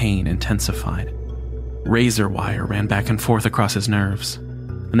beating pain intensified. Razor wire ran back and forth across his nerves,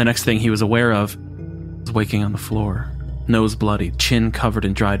 and the next thing he was aware of was waking on the floor, nose bloody, chin covered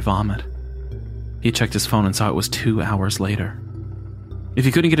in dried vomit. He checked his phone and saw it was 2 hours later. If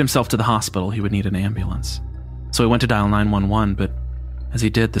he couldn't get himself to the hospital, he would need an ambulance. So he went to dial 911, but as he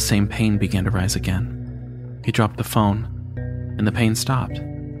did, the same pain began to rise again. He dropped the phone, and the pain stopped.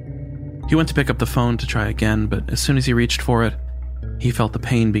 He went to pick up the phone to try again, but as soon as he reached for it, he felt the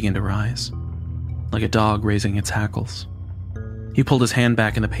pain begin to rise, like a dog raising its hackles. He pulled his hand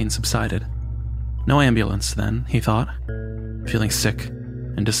back and the pain subsided. No ambulance then, he thought, feeling sick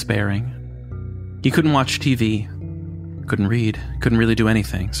and despairing. He couldn't watch TV, couldn't read, couldn't really do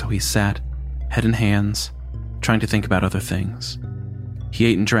anything, so he sat, head in hands, trying to think about other things. He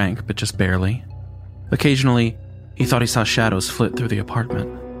ate and drank, but just barely. Occasionally, he thought he saw shadows flit through the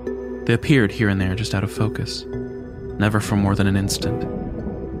apartment. They appeared here and there just out of focus, never for more than an instant.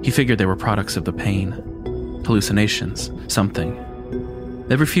 He figured they were products of the pain, hallucinations, something.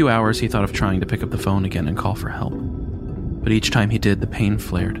 Every few hours he thought of trying to pick up the phone again and call for help. But each time he did, the pain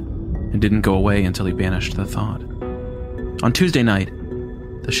flared, and didn't go away until he banished the thought. On Tuesday night,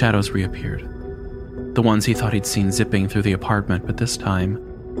 the shadows reappeared. The ones he thought he'd seen zipping through the apartment, but this time,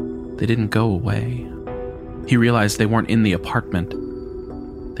 they didn't go away. He realized they weren't in the apartment.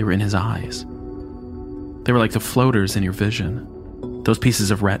 They were in his eyes. They were like the floaters in your vision. Those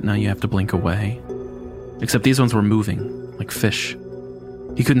pieces of retina you have to blink away. Except these ones were moving, like fish.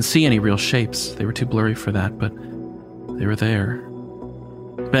 He couldn't see any real shapes. They were too blurry for that, but they were there.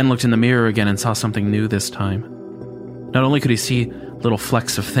 Ben looked in the mirror again and saw something new this time. Not only could he see little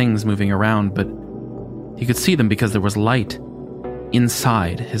flecks of things moving around, but he could see them because there was light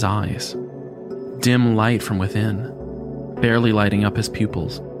inside his eyes. Dim light from within, barely lighting up his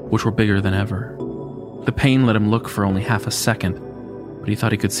pupils, which were bigger than ever. The pain let him look for only half a second, but he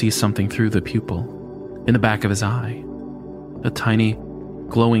thought he could see something through the pupil, in the back of his eye. A tiny,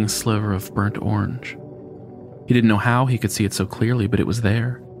 glowing sliver of burnt orange. He didn't know how he could see it so clearly, but it was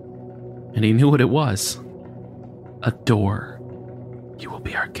there. And he knew what it was. A door. "You will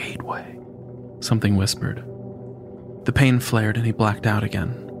be our gateway," something whispered. The pain flared and he blacked out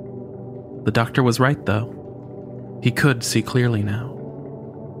again. The doctor was right, though. He could see clearly now.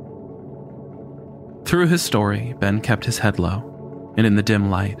 Through his story, Ben kept his head low, and in the dim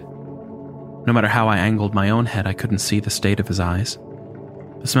light. No matter how I angled my own head, I couldn't see the state of his eyes.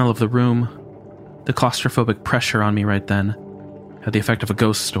 The smell of the room, the claustrophobic pressure on me right then, had the effect of a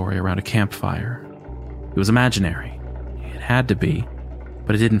ghost story around a campfire. It was imaginary. It had to be,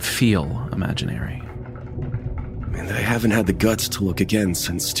 but it didn't feel imaginary. And I haven't had the guts to look again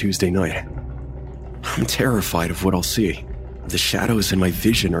since Tuesday night. I'm terrified of what I'll see. The shadows in my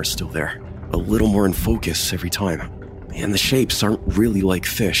vision are still there, a little more in focus every time. And the shapes aren't really like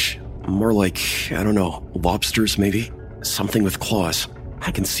fish. More like, I don't know, lobsters maybe? Something with claws.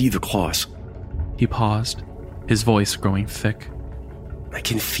 I can see the claws. He paused, his voice growing thick. I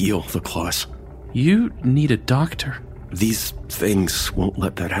can feel the claws. You need a doctor. These things won't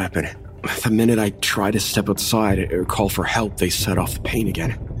let that happen. The minute I try to step outside or call for help, they set off the pain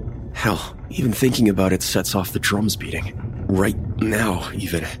again. Hell, even thinking about it sets off the drums beating. Right now,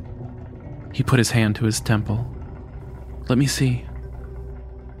 even. He put his hand to his temple. Let me see.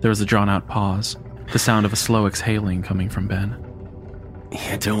 There was a drawn-out pause, the sound of a slow exhaling coming from Ben.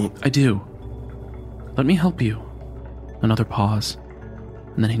 I don't... I do. Let me help you. Another pause,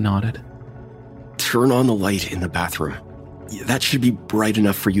 and then he nodded. Turn on the light in the bathroom. That should be bright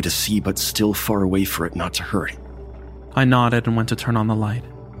enough for you to see, but still far away for it not to hurt. I nodded and went to turn on the light.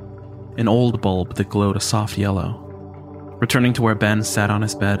 An old bulb that glowed a soft yellow. Returning to where Ben sat on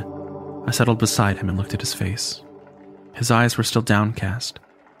his bed, I settled beside him and looked at his face. His eyes were still downcast,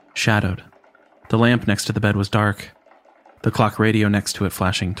 shadowed. The lamp next to the bed was dark, the clock radio next to it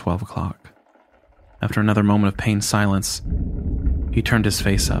flashing 12 o'clock. After another moment of pained silence, he turned his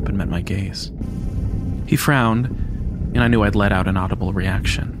face up and met my gaze. He frowned, and I knew I'd let out an audible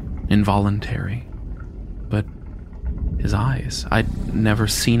reaction, involuntary. But his eyes, I'd never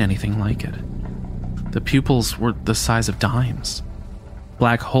seen anything like it. The pupils were the size of dimes,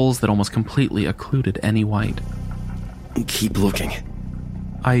 black holes that almost completely occluded any white. Keep looking.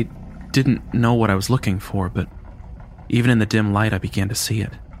 I didn't know what I was looking for, but even in the dim light I began to see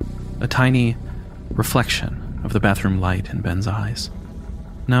it. A tiny reflection of the bathroom light in Ben's eyes.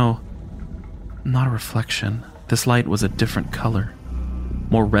 No, not a reflection. This light was a different color,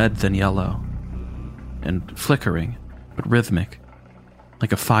 more red than yellow, and flickering, but rhythmic,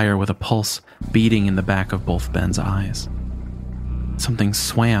 like a fire with a pulse beating in the back of both Ben's eyes. Something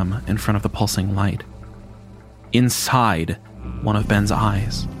swam in front of the pulsing light, inside one of Ben's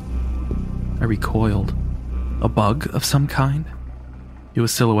eyes. I recoiled. A bug of some kind? It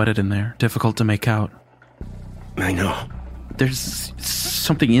was silhouetted in there, difficult to make out. I know. There's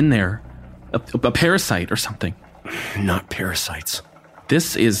something in there. A parasite or something. Not parasites.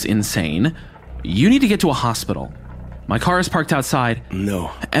 This is insane. You need to get to a hospital. My car is parked outside.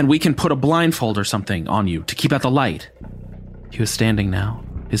 No. And we can put a blindfold or something on you to keep out the light. He was standing now,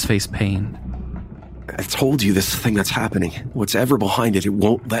 his face pained. I told you this thing that's happening. What's ever behind it, it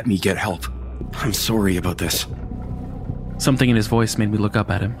won't let me get help. I'm sorry about this. Something in his voice made me look up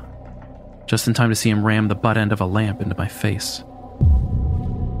at him, just in time to see him ram the butt end of a lamp into my face.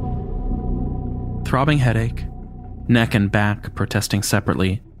 Throbbing headache, neck and back protesting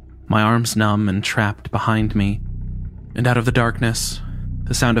separately, my arms numb and trapped behind me, and out of the darkness,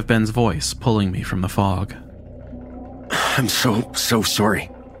 the sound of Ben's voice pulling me from the fog. I'm so sorry.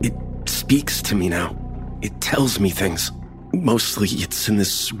 It speaks to me now. It tells me things. Mostly it's in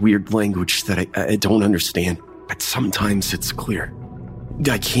this weird language that I don't understand, but sometimes it's clear.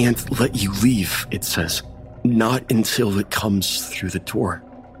 I can't let you leave, it says. Not until it comes through the door.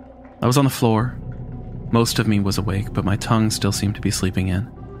 I was on the floor. Most of me was awake, but my tongue still seemed to be sleeping in.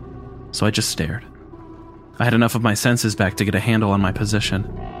 So I just stared. I had enough of my senses back to get a handle on my position.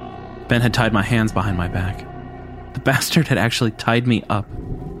 Ben had tied my hands behind my back. The bastard had actually tied me up,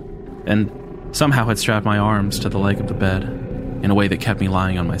 and somehow had strapped my arms to the leg of the bed in a way that kept me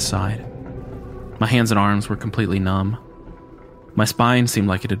lying on my side. My hands and arms were completely numb. My spine seemed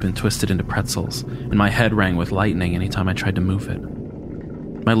like it had been twisted into pretzels, and my head rang with lightning anytime I tried to move it.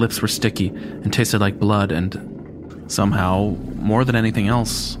 My lips were sticky and tasted like blood, and somehow, more than anything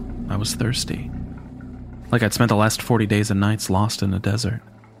else, I was thirsty. Like I'd spent the last 40 days and nights lost in a desert.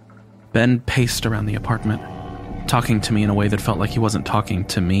 Ben paced around the apartment, talking to me in a way that felt like he wasn't talking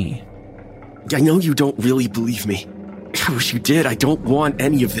to me. I know you don't really believe me. I wish you did. I don't want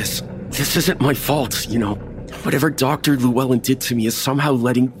any of this. This isn't my fault, you know. Whatever Dr. Llewellyn did to me is somehow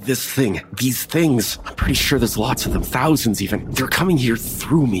letting these things, I'm pretty sure there's lots of them, thousands even, they're coming here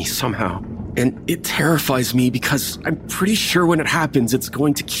through me somehow. And it terrifies me because I'm pretty sure when it happens, it's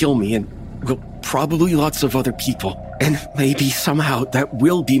going to kill me and, well, probably lots of other people. And maybe somehow that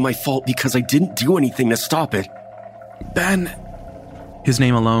will be my fault because I didn't do anything to stop it. Ben. His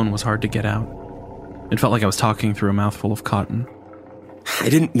name alone was hard to get out. It felt like I was talking through a mouthful of cotton. I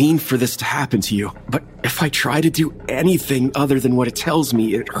didn't mean for this to happen to you, but if I try to do anything other than what it tells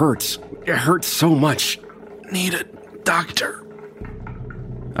me, it hurts. It hurts so much. Need a doctor.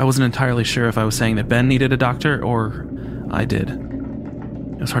 I wasn't entirely sure if I was saying that Ben needed a doctor or I did.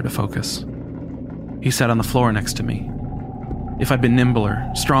 It was hard to focus. He sat on the floor next to me. If I'd been nimbler,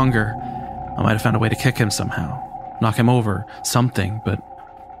 stronger, I might have found a way to kick him somehow, knock him over, something, but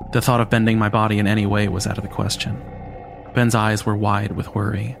the thought of bending my body in any way was out of the question. Ben's eyes were wide with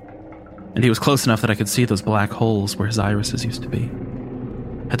worry, and he was close enough that I could see those black holes where his irises used to be.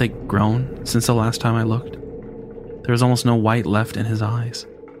 Had they grown since the last time I looked? There was almost no white left in his eyes.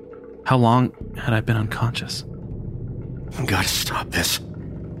 How long had I been unconscious? I gotta stop this.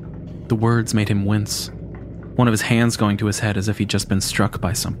 The words made him wince, one of his hands going to his head as if he'd just been struck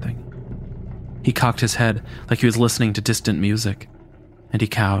by something. He cocked his head like he was listening to distant music, and he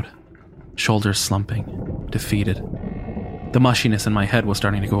cowed, shoulders slumping, defeated. The mushiness in my head was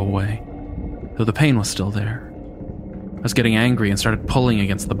starting to go away, though the pain was still there. I was getting angry and started pulling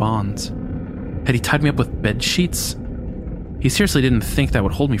against the bonds. Had he tied me up with bed sheets? He seriously didn't think that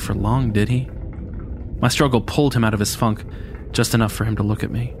would hold me for long, did he? My struggle pulled him out of his funk, just enough for him to look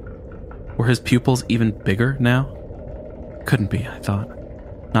at me. Were his pupils even bigger now? Couldn't be, I thought.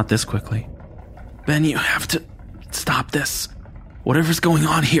 Not this quickly. Ben, you have to stop this. Whatever's going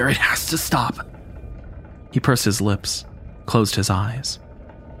on here, it has to stop. He pursed his lips, closed his eyes.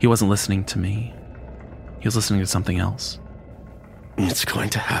 He wasn't listening to me. He was listening to something else. It's going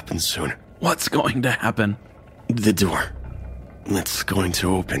to happen soon. What's going to happen? The door. It's going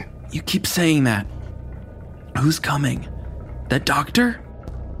to open. You keep saying that. Who's coming? That doctor?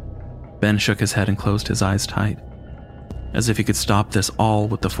 Ben shook his head and closed his eyes tight, as if he could stop this all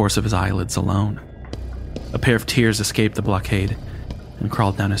with the force of his eyelids alone. A pair of tears escaped the blockade and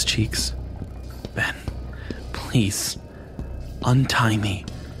crawled down his cheeks. Ben, please, untie me.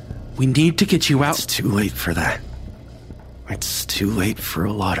 We need to get you out. It's too late for that. It's too late for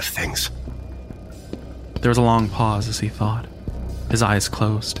a lot of things. There was a long pause as he thought. His eyes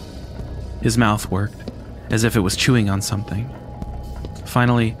closed. His mouth worked, as if it was chewing on something.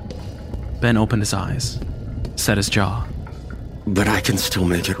 Finally, Ben opened his eyes, set his jaw. But I can still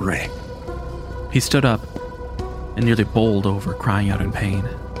make it right. He stood up and nearly bowled over, crying out in pain.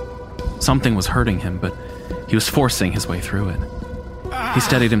 Something was hurting him, but he was forcing his way through it. He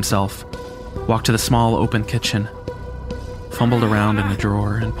steadied himself, walked to the small open kitchen, fumbled around in a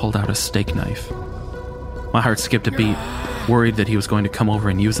drawer, and pulled out a steak knife. My heart skipped a beat, worried that he was going to come over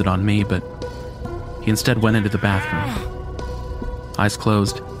and use it on me, but he instead went into the bathroom. Eyes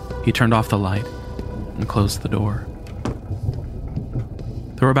closed, he turned off the light and closed the door.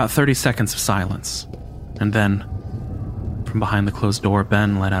 There were about 30 seconds of silence, and then, from behind the closed door,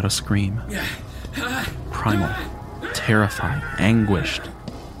 Ben let out a scream. Primal, terrified, anguished,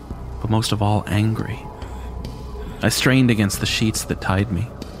 but most of all, angry. I strained against the sheets that tied me.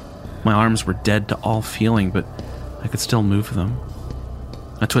 My arms were dead to all feeling, but I could still move them.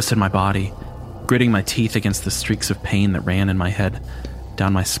 I twisted my body, gritting my teeth against the streaks of pain that ran in my head,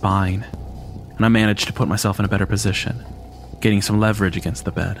 down my spine, and I managed to put myself in a better position, gaining some leverage against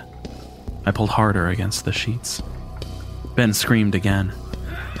the bed. I pulled harder against the sheets. Ben screamed again.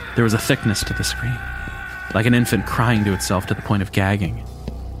 There was a thickness to the scream, like an infant crying to itself to the point of gagging.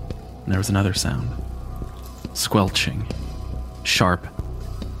 And there was another sound. Squelching, sharp,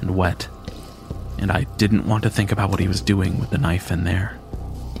 and wet. And I didn't want to think about what he was doing with the knife in there.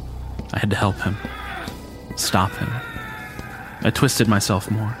 I had to help him. Stop him. I twisted myself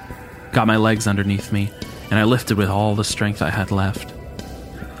more, got my legs underneath me, and I lifted with all the strength I had left.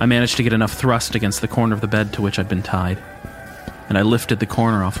 I managed to get enough thrust against the corner of the bed to which I'd been tied, and I lifted the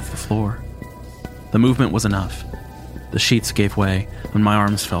corner off of the floor. The movement was enough. The sheets gave way when my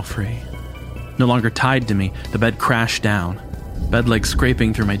arms fell free. No longer tied to me, the bed crashed down, bed legs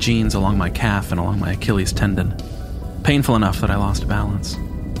scraping through my jeans along my calf and along my Achilles tendon. Painful enough that I lost balance.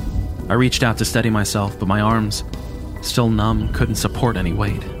 I reached out to steady myself, but my arms, still numb, couldn't support any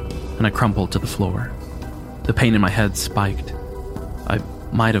weight, and I crumpled to the floor. The pain in my head spiked. I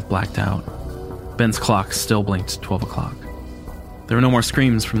might have blacked out. Ben's clock still blinked 12 o'clock. There were no more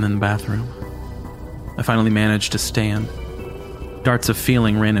screams from in the bathroom. I finally managed to stand, Darts of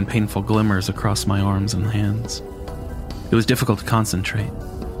feeling ran in painful glimmers across my arms and hands. It was difficult to concentrate,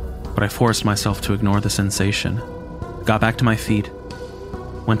 but I forced myself to ignore the sensation, got back to my feet,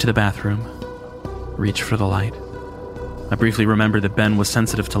 went to the bathroom, reached for the light. I briefly remembered that Ben was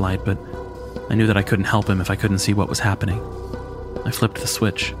sensitive to light, but I knew that I couldn't help him if I couldn't see what was happening. I flipped the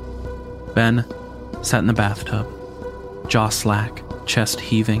switch. Ben sat in the bathtub, jaw slack, chest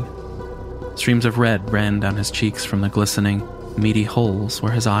heaving. Streams of red ran down his cheeks from the glistening, meaty holes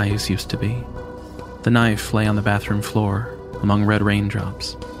where his eyes used to be. The knife lay on the bathroom floor among red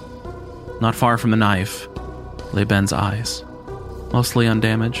raindrops. Not far from the knife lay Ben's eyes, mostly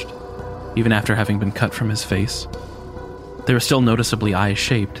undamaged, even after having been cut from his face. They were still noticeably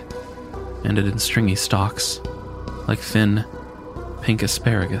eye-shaped, ended in stringy stalks, like thin, pink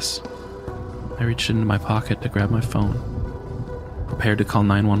asparagus. I reached into my pocket to grab my phone, prepared to call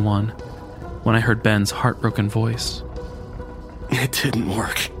 911, when I heard Ben's heartbroken voice. It didn't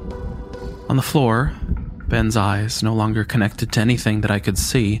work. On the floor, Ben's eyes, no longer connected to anything that I could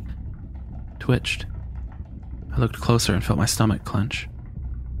see, twitched. I looked closer and felt my stomach clench.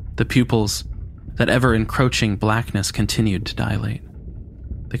 The pupils, that ever-encroaching blackness, continued to dilate.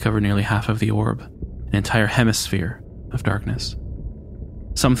 They covered nearly half of the orb, an entire hemisphere of darkness.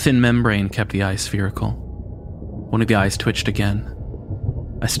 Some thin membrane kept the eye spherical. One of the eyes twitched again.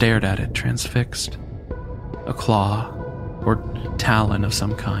 I stared at it, transfixed. A claw, or talon of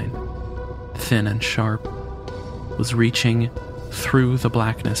some kind, thin and sharp, was reaching through the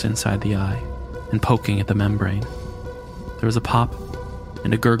blackness inside the eye and poking at the membrane. There was a pop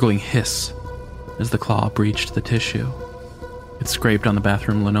and a gurgling hiss as the claw breached the tissue. It scraped on the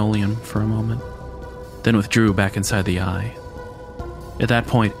bathroom linoleum for a moment, then withdrew back inside the eye. At that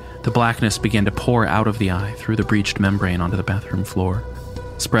point, the blackness began to pour out of the eye through the breached membrane onto the bathroom floor,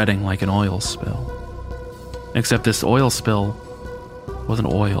 spreading like an oil spill. Except this oil spill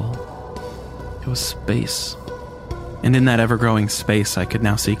wasn't oil. It was space. And in that ever-growing space, I could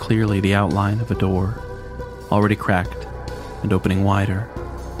now see clearly the outline of a door, already cracked and opening wider.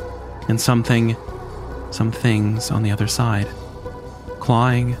 And some things on the other side,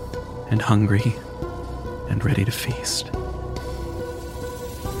 clawing and hungry and ready to feast.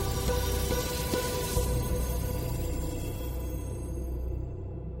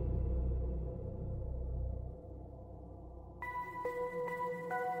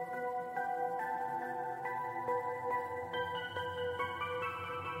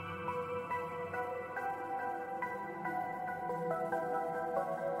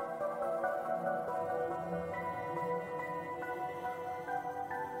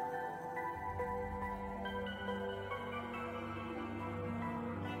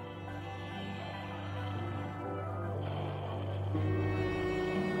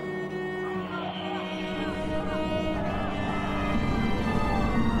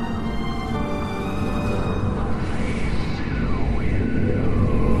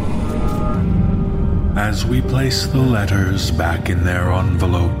 As we place the letters back in their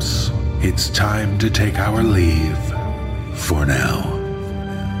envelopes, it's time to take our leave for now.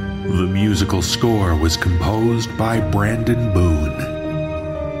 The musical score was composed by Brandon Boone.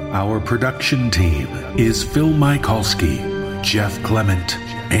 Our production team is Phil Michalski, Jeff Clement,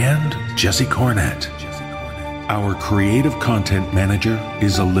 and Jesse Cornett. Our creative content manager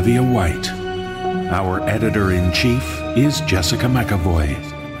is Olivia White. Our editor-in-chief is Jessica McAvoy.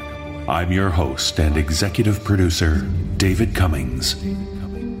 I'm your host and executive producer, David Cummings.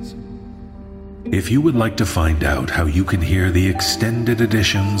 If you would like to find out how you can hear the extended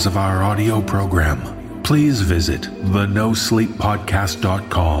editions of our audio program, please visit the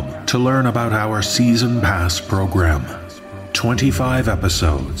NoSleepPodcast.com to learn about our Season Pass program. 25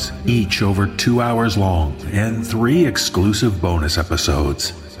 episodes, each over 2 hours long, and 3 exclusive bonus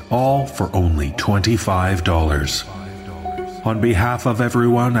episodes, all for only $25. On behalf of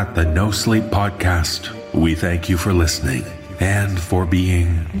everyone at the No Sleep Podcast, we thank you for listening and for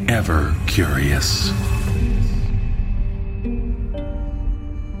being ever curious.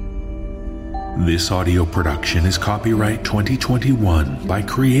 This audio production is copyright 2021 by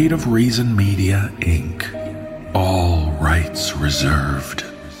Creative Reason Media, Inc. All rights reserved.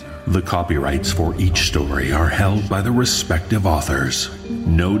 The copyrights for each story are held by the respective authors.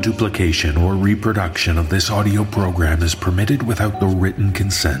 No duplication or reproduction of this audio program is permitted without the written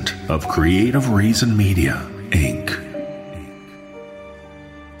consent of Creative Reason Media, Inc.